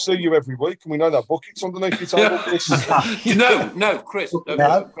is we see you every week and we know that bucket's underneath your table. No, Chris.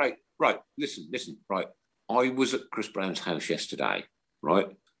 No. Great. Right. Listen. Right. I was at Chris Brown's house yesterday, right?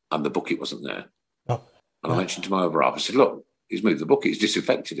 And the bucket wasn't there. Oh. And I mentioned to my other half, I said, look, he's moved the bucket, he's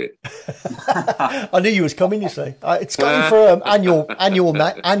disinfected it. I knew you was coming, you see. It's going for annual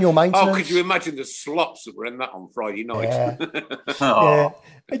maintenance. Oh, could you imagine the slops that were in that on Friday night? Yeah.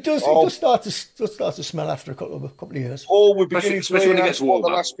 It does start to smell after a couple of years. Oh, we're beginning to realize what the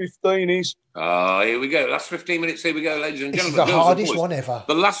last 15 is. Here we go. Last 15 minutes, here we go, ladies and gentlemen. This is the hardest one ever.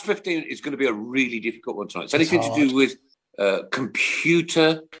 The last 15 is going to be a really difficult one tonight. It's anything to do with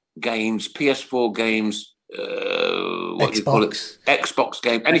computer games, PS4 games, what do you call it? Xbox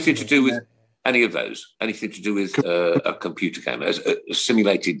game, anything to do with any of those, anything to do with a computer game, a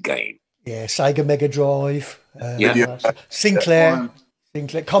simulated game. Yeah, Sega Mega Drive, Sinclair,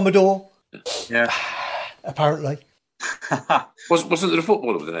 Commodore. Yeah, apparently. Wasn't there a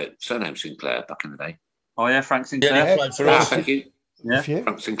footballer with the surname Sinclair back in the day? Oh yeah, Frank Sinclair. Yeah, played for us. Thank you. Yeah,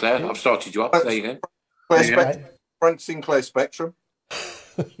 Frank Sinclair. I've started you up. There you go. Frank Sinclair Spectrum.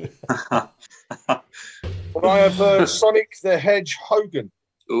 But I have Sonic the Hedge Hogan.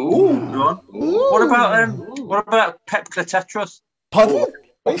 Ooh. What about Pep Cletetras? Pardon?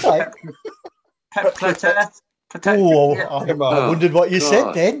 What you say? Pep Cletet. Oh, I wondered what you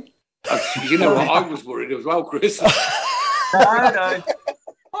said then. You know what? I was worried as well, Chris. No.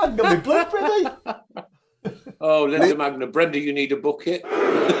 I've got my blood ready. Oh, Linda Magna, Brenda, you need a bucket.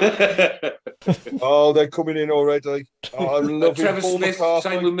 Oh, they're coming in already. Oh, I'm loving Trevor Paul Smith, McCarthy.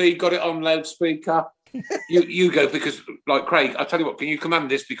 same with me, got it on loudspeaker. You go, because, like, Craig, I'll tell you what, can you command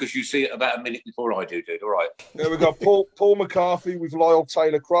this because you see it about a minute before I do, dude? All right. Yeah, we've got Paul McCarthy with Lyle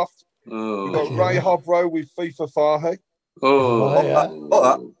Taylor-Croft. We've got Ray Hobro with FIFA Fahe.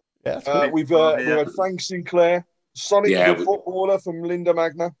 We've had Frank Sinclair. Sonic the footballer from Linda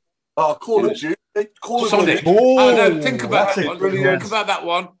Magna. Oh, Call of Duty. Sonic. Oh, no, think about that one. Brilliant. Think about that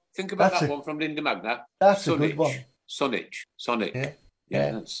one. Think about that one from Linda Magna. That's a good one. Sonic.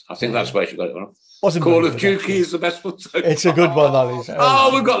 Yeah. I think that's where she got it from. Wasn't Call of Duty is the best one. It's a good one, that is.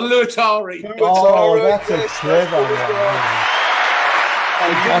 Oh, we've got Luatari. Oh, that's a clever one.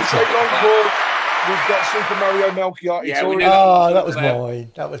 We've got Super Mario Melchior. That was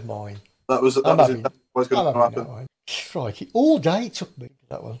mine. That was going to happen. Crikey. All day it took me,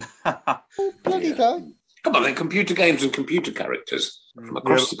 that one. All bloody day. Come on, then, computer games and computer characters from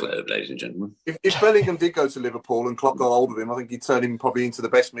across the globe, ladies and gentlemen. If Bellingham did go to Liverpool and Klopp got hold of him, I think he'd turn him probably into the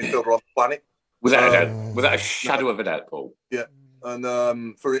best midfielder on the planet. Without a doubt. Without a shadow of a doubt, Paul. Yeah. And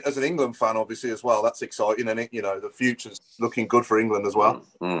as an England fan, obviously, as well, that's exciting. And, the future's looking good for England as well.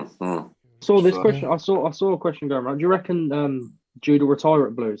 So this question, I saw a question going around. Do you reckon Jude will retire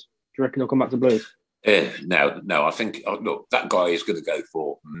at Blues? Do you reckon he'll come back to Blues? No. I think, look, that guy is going to go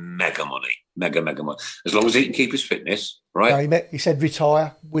for mega money. Mega money. As long as he can keep his fitness, right? No, he said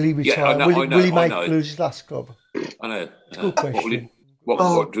retire. Will he retire? Yeah, I know, will he make Blues his last club? I know. It's a good question.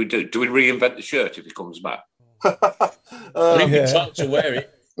 What do we do? Do we reinvent the shirt if he comes back? He'd be told to wear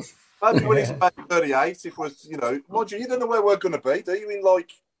it. Maybe when he's about 38, if was, Roger, you don't know where we're going to be, do you?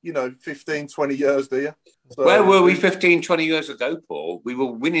 In 15, 20 years, do you? So, where were we 15, 20 years ago, Paul? We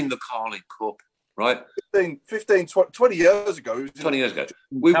were winning the Carling Cup, right? 15 20 years ago. 20 years ago.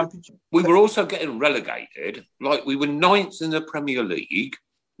 We were also getting relegated. Like, we were ninth in the Premier League,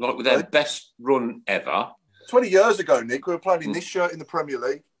 like with our best run ever. 20 years ago, Nick, we were playing in this shirt in the Premier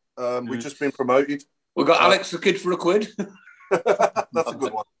League. We've just been promoted. We got Alex the Kid for £1. That's a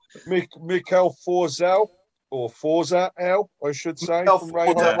good one. Mikel Forza, or Forza L, I should say. I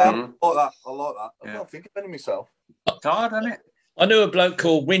like that. I'm not thinking of any myself. It's hard, isn't it? I knew a bloke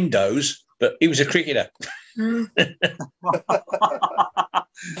called Windows, but he was a cricketer.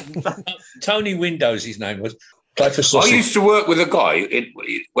 Tony Windows, his name was. Played for Sussex. I used to work with a guy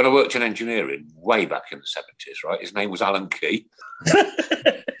when I worked in engineering way back in the 70s, right? His name was Alan Key.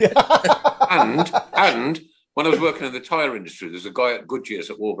 and when I was working in the tyre industry, there's a guy at Goodyear's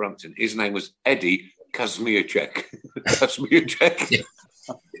at Wolverhampton. His name was Eddie Kazmierczak.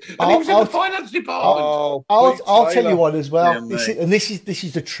 And he was in the finance department. I'll tell you one as well. This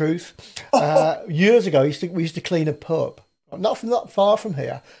is the truth. Years ago, we used to clean a pub, not far from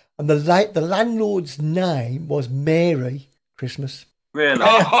here, and the landlord's name was Mary Christmas. Really?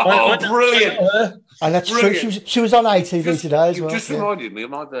 Oh, brilliant! And that's true. She was on ATV today as well. You just reminded me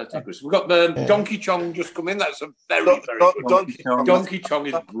of my birthday, Chris. We've got Donkey Chong just come in. That's a very Donkey Chong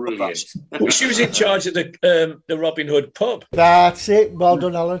is brilliant. She was in charge of the Robin Hood pub. That's it. Well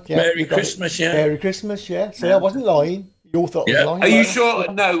done, Alan. Yeah, Merry Christmas, Merry Christmas, yeah. See, I wasn't lying. You all thought I was lying. Are you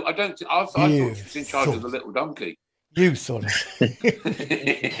sure? No, I don't. I thought she was in charge of the little donkey. You thought it.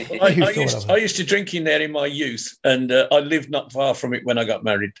 I used to drink in there in my youth, and I lived not far from it when I got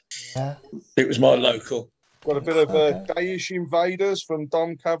married. Yeah. It was my local. Got a bit of Danish Invaders from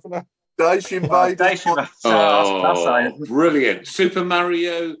Dom Kavanagh. Danish Invaders. Brilliant. Super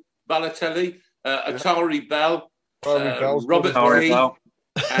Mario Balotelli, Atari Bell, Robert Lee,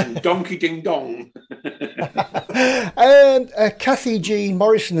 and Donkey Ding Dong. And Kathy Jean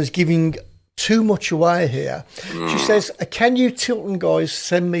Morrison is giving too much away here. She says, can you Tilton guys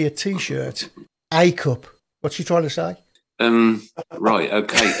send me a T-shirt? A cup. What's she trying to say? Right,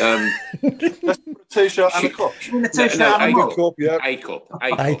 okay. T-shirt and a cup. A cup, yeah. A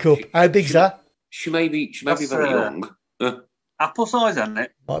cup. How big's that? She may be very young. Apple size, isn't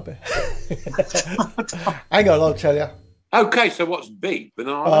it? Might be. Hang on, I'll tell you. Okay, so what's B?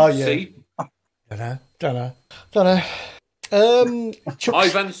 Banana? C? Don't know.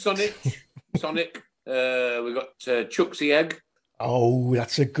 Ivan Sonic. We've got Chucksy Egg. Oh,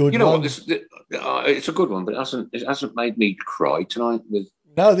 that's a good one. You know what? It's a good one, but it hasn't made me cry tonight.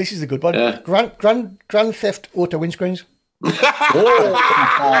 No, this is a good one. Grand Theft Auto windscreens. That's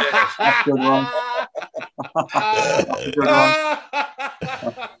a good one.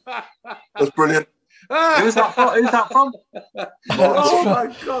 That's brilliant. Who's that from? Oh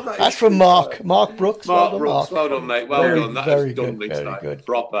my God! That's from Mark Brooks. Well done, mate. Well done. That has done me very tonight. good.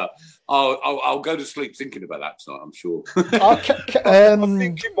 Proper. I'll go to sleep thinking about that tonight, I'm sure. I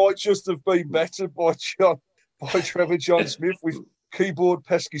think it might just have been better by Trevor John Smith with keyboard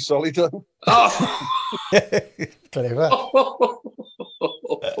pesky solido. Oh.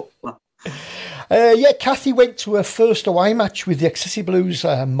 Kathy went to her first away match with the Excessi Blues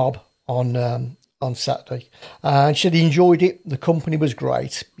mob on Saturday, and she enjoyed it. The company was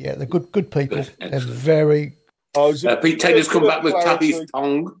great. Yeah, they're good people. They're very. Pete Taylor's come back with Tabby's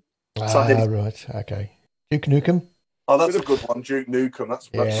tongue. Right, okay. Duke Nukem. Oh, that's a good one, Duke Nukem. That's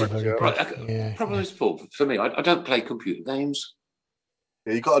very good. Problem is, Paul, for me, I don't play computer games.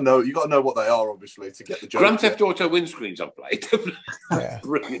 Yeah, you got to know what they are, obviously, to get the joke. Grand Theft Auto windscreens I've played.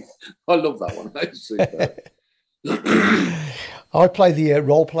 Brilliant. I love that one. That's super. I play the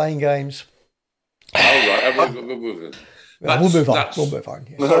role-playing games. Oh, right. We'll move on.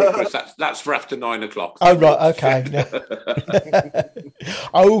 Yeah. Sorry, Chris, that's for after 9 o'clock. Oh, right. Okay.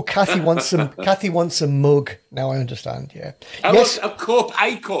 Oh, Kathy wants some mug. Now I understand. Yeah. Oh, yes. A cup.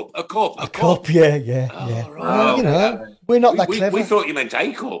 Yeah. Right. We're not that clever. We thought you meant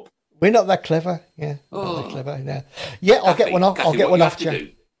a cup. We're not that clever. Yeah. Not that clever. Yeah. I'll get one off. I'll get one off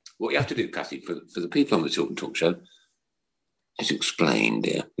you. What you have to do, Kathy, for the people on the Tilton Talk Show, is explain,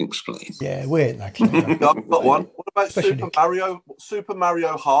 dear. Explain. Yeah, we ain't that clever. I've got one. What about Especially Super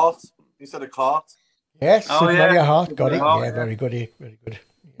Mario Heart instead of Kart? Yes, Oh, Super yeah. Mario Heart, got it. Heart, Yeah, very good. Very good.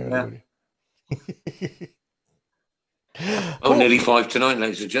 Very good. Oh, nearly 5 to 9,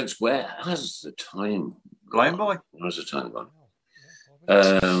 ladies and gents. Where has the time Blind boy. Where's the time gone?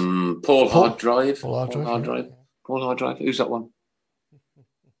 Paul Hard Drive. Paul Hard Drive. Who's that one?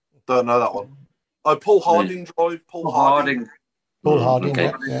 Don't know that one. Oh, Paul Harding Drive. Paul Harding. Paul Harding.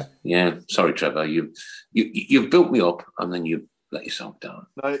 Okay. Yeah. Sorry, Trevor. You've built me up and then you let yourself down.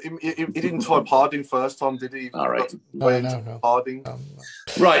 No, he didn't type Harding first time, did he? All right. No. Harding.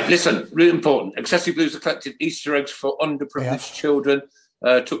 Right, listen, really important. Excessive Blues have collected Easter eggs for underprivileged children.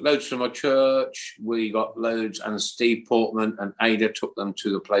 Took loads from our church. We got loads, and Steve Portman and Ada took them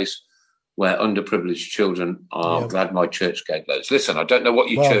to the place where underprivileged children are. Glad my church gave loads. Listen, I don't know what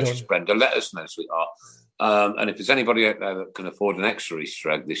your church is, Brenda. Let us know, sweetheart. And if there's anybody out there that can afford an extra Easter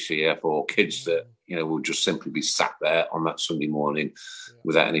egg this year for kids that, will just simply be sat there on that Sunday morning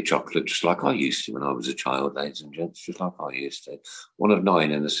without any chocolate, just like I used to when I was a child, ladies and gents, just like I used to. One of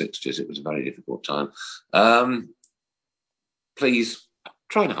 9 in the 60s. It was a very difficult time. Please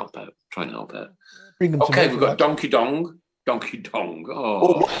try and help out. Bring them we've got Donkey Dong.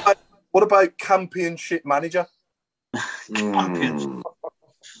 Oh. What about Championship Manager? Championship.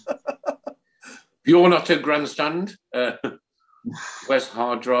 You're not a grandstand. West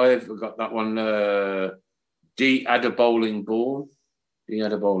Hard Drive. We've got that one. D had a bowling ball.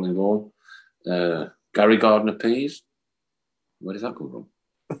 Gary Gardner Peas. Where does that come from?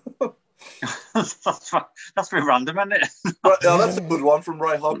 That's pretty random, isn't it? Right, yeah, that's a good one from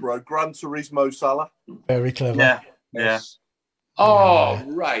Ray Hobro. Gran Turismo Salah. Very clever. Yeah. Oh,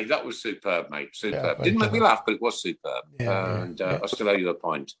 Ray, that was superb, mate. Superb. Didn't make me laugh, but it was superb. I still owe you a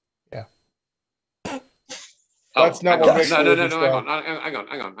point. Yeah. That's not what makes No.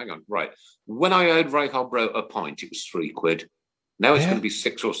 Hang on. Right. When I owed Ray Hobro a point, it was £3. Now it's going to be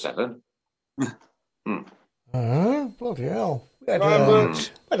 6 or 7. Bloody hell. We had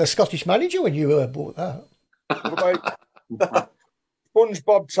a Scottish manager when you bought that. What about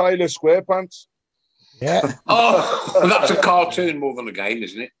SpongeBob Taylor SquarePants? Yeah. Oh, that's a cartoon more than a game,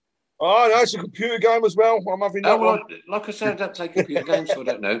 isn't it? Oh, no, it's a computer game as well. I'm having that one. Like I said, I don't play computer games, so I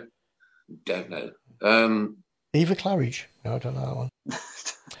don't know. Eva Claridge. No, I don't know that one.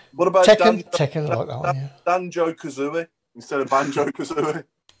 What about Tekken, I like that one, yeah. Banjo Kazooie instead of Banjo Kazooie?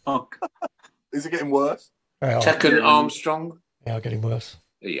 Oh. Is it getting worse? Tekken Armstrong? Yeah, getting worse.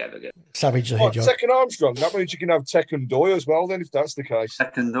 Yeah, they're getting Savage the Hedgehog. Tekken Armstrong. That means you can have Tekken Doy as well, then, if that's the case.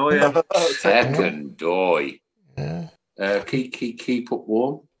 Tekken Doy, yeah. Tekken Doy. Yeah. Keep up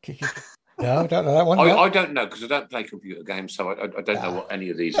warm. No, I don't know that one. I don't know because I don't play computer games, so I don't know what any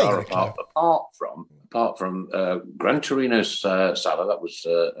of these are apart from Gran Turismo Salah. That was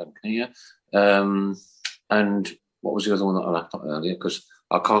and what was the other one that I left out earlier? Because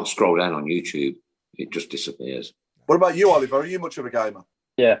I can't scroll down on YouTube; it just disappears. What about you, Oliver? Are you much of a gamer?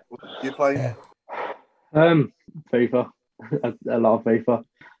 Yeah. You playing? Yeah. FIFA. a lot of FIFA.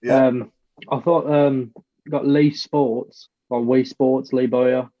 Yeah. I thought got Lee Sports on Wii Sports, Lee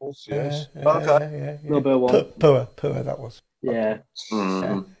Boyer. Yes. Okay. Number one. Poor, that was. Yeah.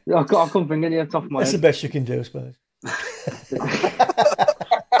 I couldn't think any off the top of my That's head. the best you can do, I suppose.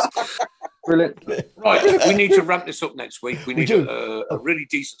 Brilliant. Right, we need to ramp this up next week. We need a really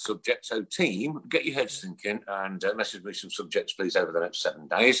decent subject. So, team, get your heads thinking and message me some subjects, please, over the next 7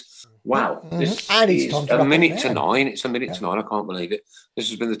 days. Wow, this is a minute to 9. It's a minute to 9. I can't believe it. This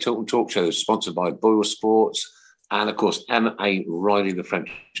has been the Tilton Talk Show, sponsored by Boyle Sports and, of course, M.A. Riley, the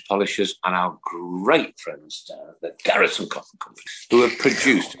French polishers, and our great friends down at the Garrison Cotton Company, who have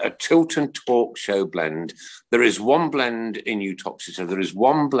produced a Tilton Talk Show blend. There is one blend in Uttoxeter. There is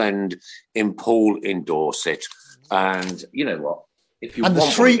one blend in Poole in Dorset. And you know what? If you and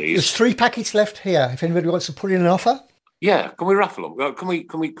want there's 3 packets left here. If anybody wants to put in an offer. Yeah, can we raffle them? Can we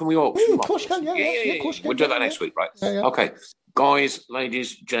auction them? Of course, yeah. Of course, we'll do that next week, right? Yeah. Okay, guys,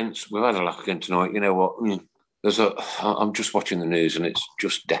 ladies, gents, we've had a laugh again tonight. You know what? I'm just watching the news and it's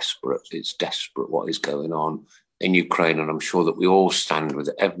just desperate. It's desperate what is going on in Ukraine, and I'm sure that we all stand with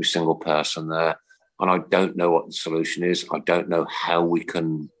every single person there. And I don't know what the solution is. I don't know how we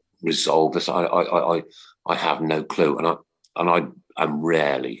can resolve this. I have no clue, and I'm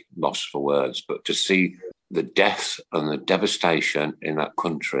rarely lost for words. But to see the death and the devastation in that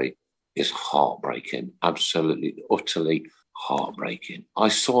country is heartbreaking. Absolutely, utterly heartbreaking. I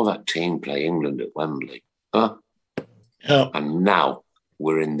saw that team play England at Wembley. And now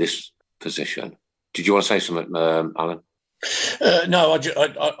we're in this position. Did you want to say something, Alan? No,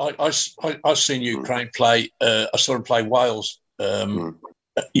 I've seen Ukraine play. I saw them play Wales. And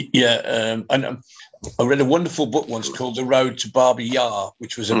I read a wonderful book once called The Road to Babi Yar,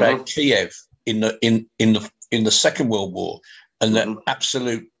 which was about Kiev in the Second World War and the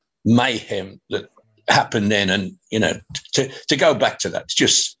absolute mayhem that happened then. And to go back to that, it's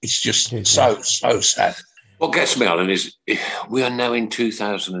just so sad. What gets me, Alan, is we are now in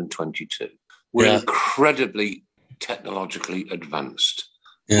 2022. We're incredibly technologically advanced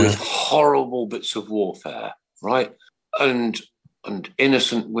with horrible bits of warfare, right? And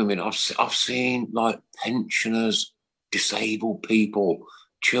innocent women. I've seen like pensioners, disabled people,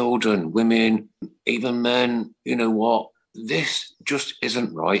 children, women, even men. You know what? This just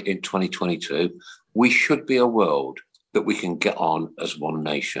isn't right in 2022. We should be a world that we can get on as one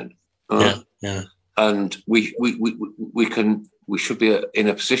nation. And we should be in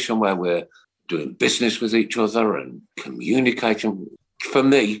a position where we're doing business with each other and communicating. For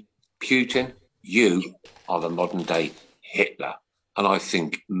me, Putin, you are the modern day Hitler. And I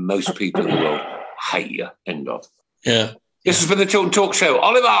think most people in the world hate you. End of. Yeah. This has been the Tilton Talk Show.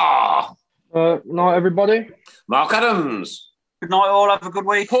 Oliver! Night, everybody. Mark Adams. Good night, all. Have a good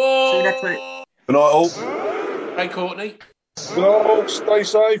week. Paul. See you next week. Good night, all. Hey, Courtney. Good night, all. Stay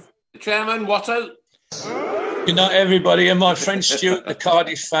safe. The chairman, Watto. Good night, everybody. And my friend Stuart, the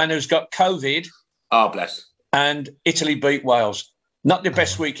Cardiff fan who's got COVID. Oh, bless. And Italy beat Wales. Not the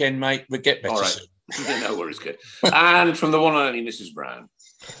best weekend, mate, but get better soon. No worries, good. And from the one and only Mrs. Brown.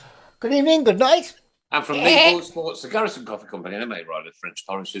 Good evening, good night. And from Legal Sports, the Garrison Coffee Company, and May Ryder, French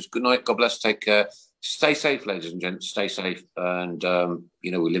Torrances. Good night, God bless, take care. Stay safe, ladies and gents, stay safe. And, we're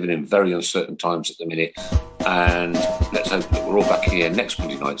living in very uncertain times at the minute. And let's hope that we're all back here next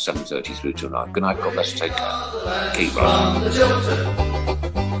Monday night, 7:30 through till 9. Good night, God bless, take care. Keep running.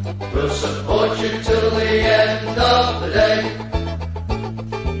 We'll support you till the end of the day.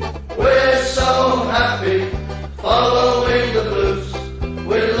 We're so happy following the blues.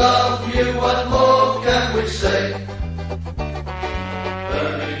 We love you, what more can we say?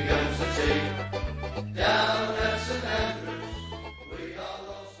 Birmingham's the team, down at St Andrews. We are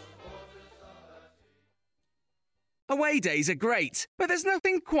all supporters of our team. Away days are great, but there's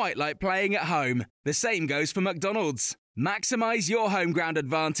nothing quite like playing at home. The same goes for McDonald's. Maximise your home ground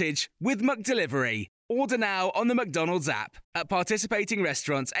advantage with McDelivery. Order now on the McDonald's app. At participating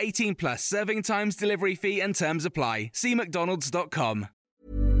restaurants, 18 plus serving times, delivery fee and terms apply. See mcdonalds.com.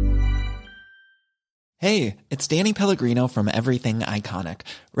 Hey, it's Danny Pellegrino from Everything Iconic.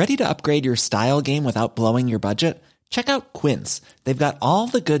 Ready to upgrade your style game without blowing your budget? Check out Quince. They've got all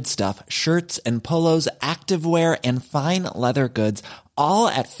the good stuff, shirts and polos, activewear, and fine leather goods, all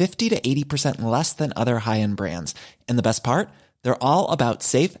at 50 to 80% less than other high-end brands. And the best part? They're all about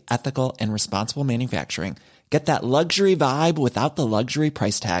safe, ethical, and responsible manufacturing. Get that luxury vibe without the luxury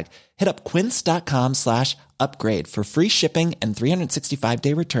price tag. Hit up quince.com/upgrade for free shipping and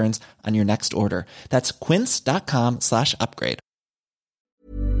 365-day returns on your next order. That's quince.com/upgrade.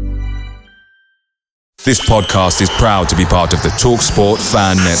 This podcast is proud to be part of the TalkSport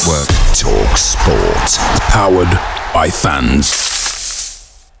Fan Network. TalkSport. Powered by fans.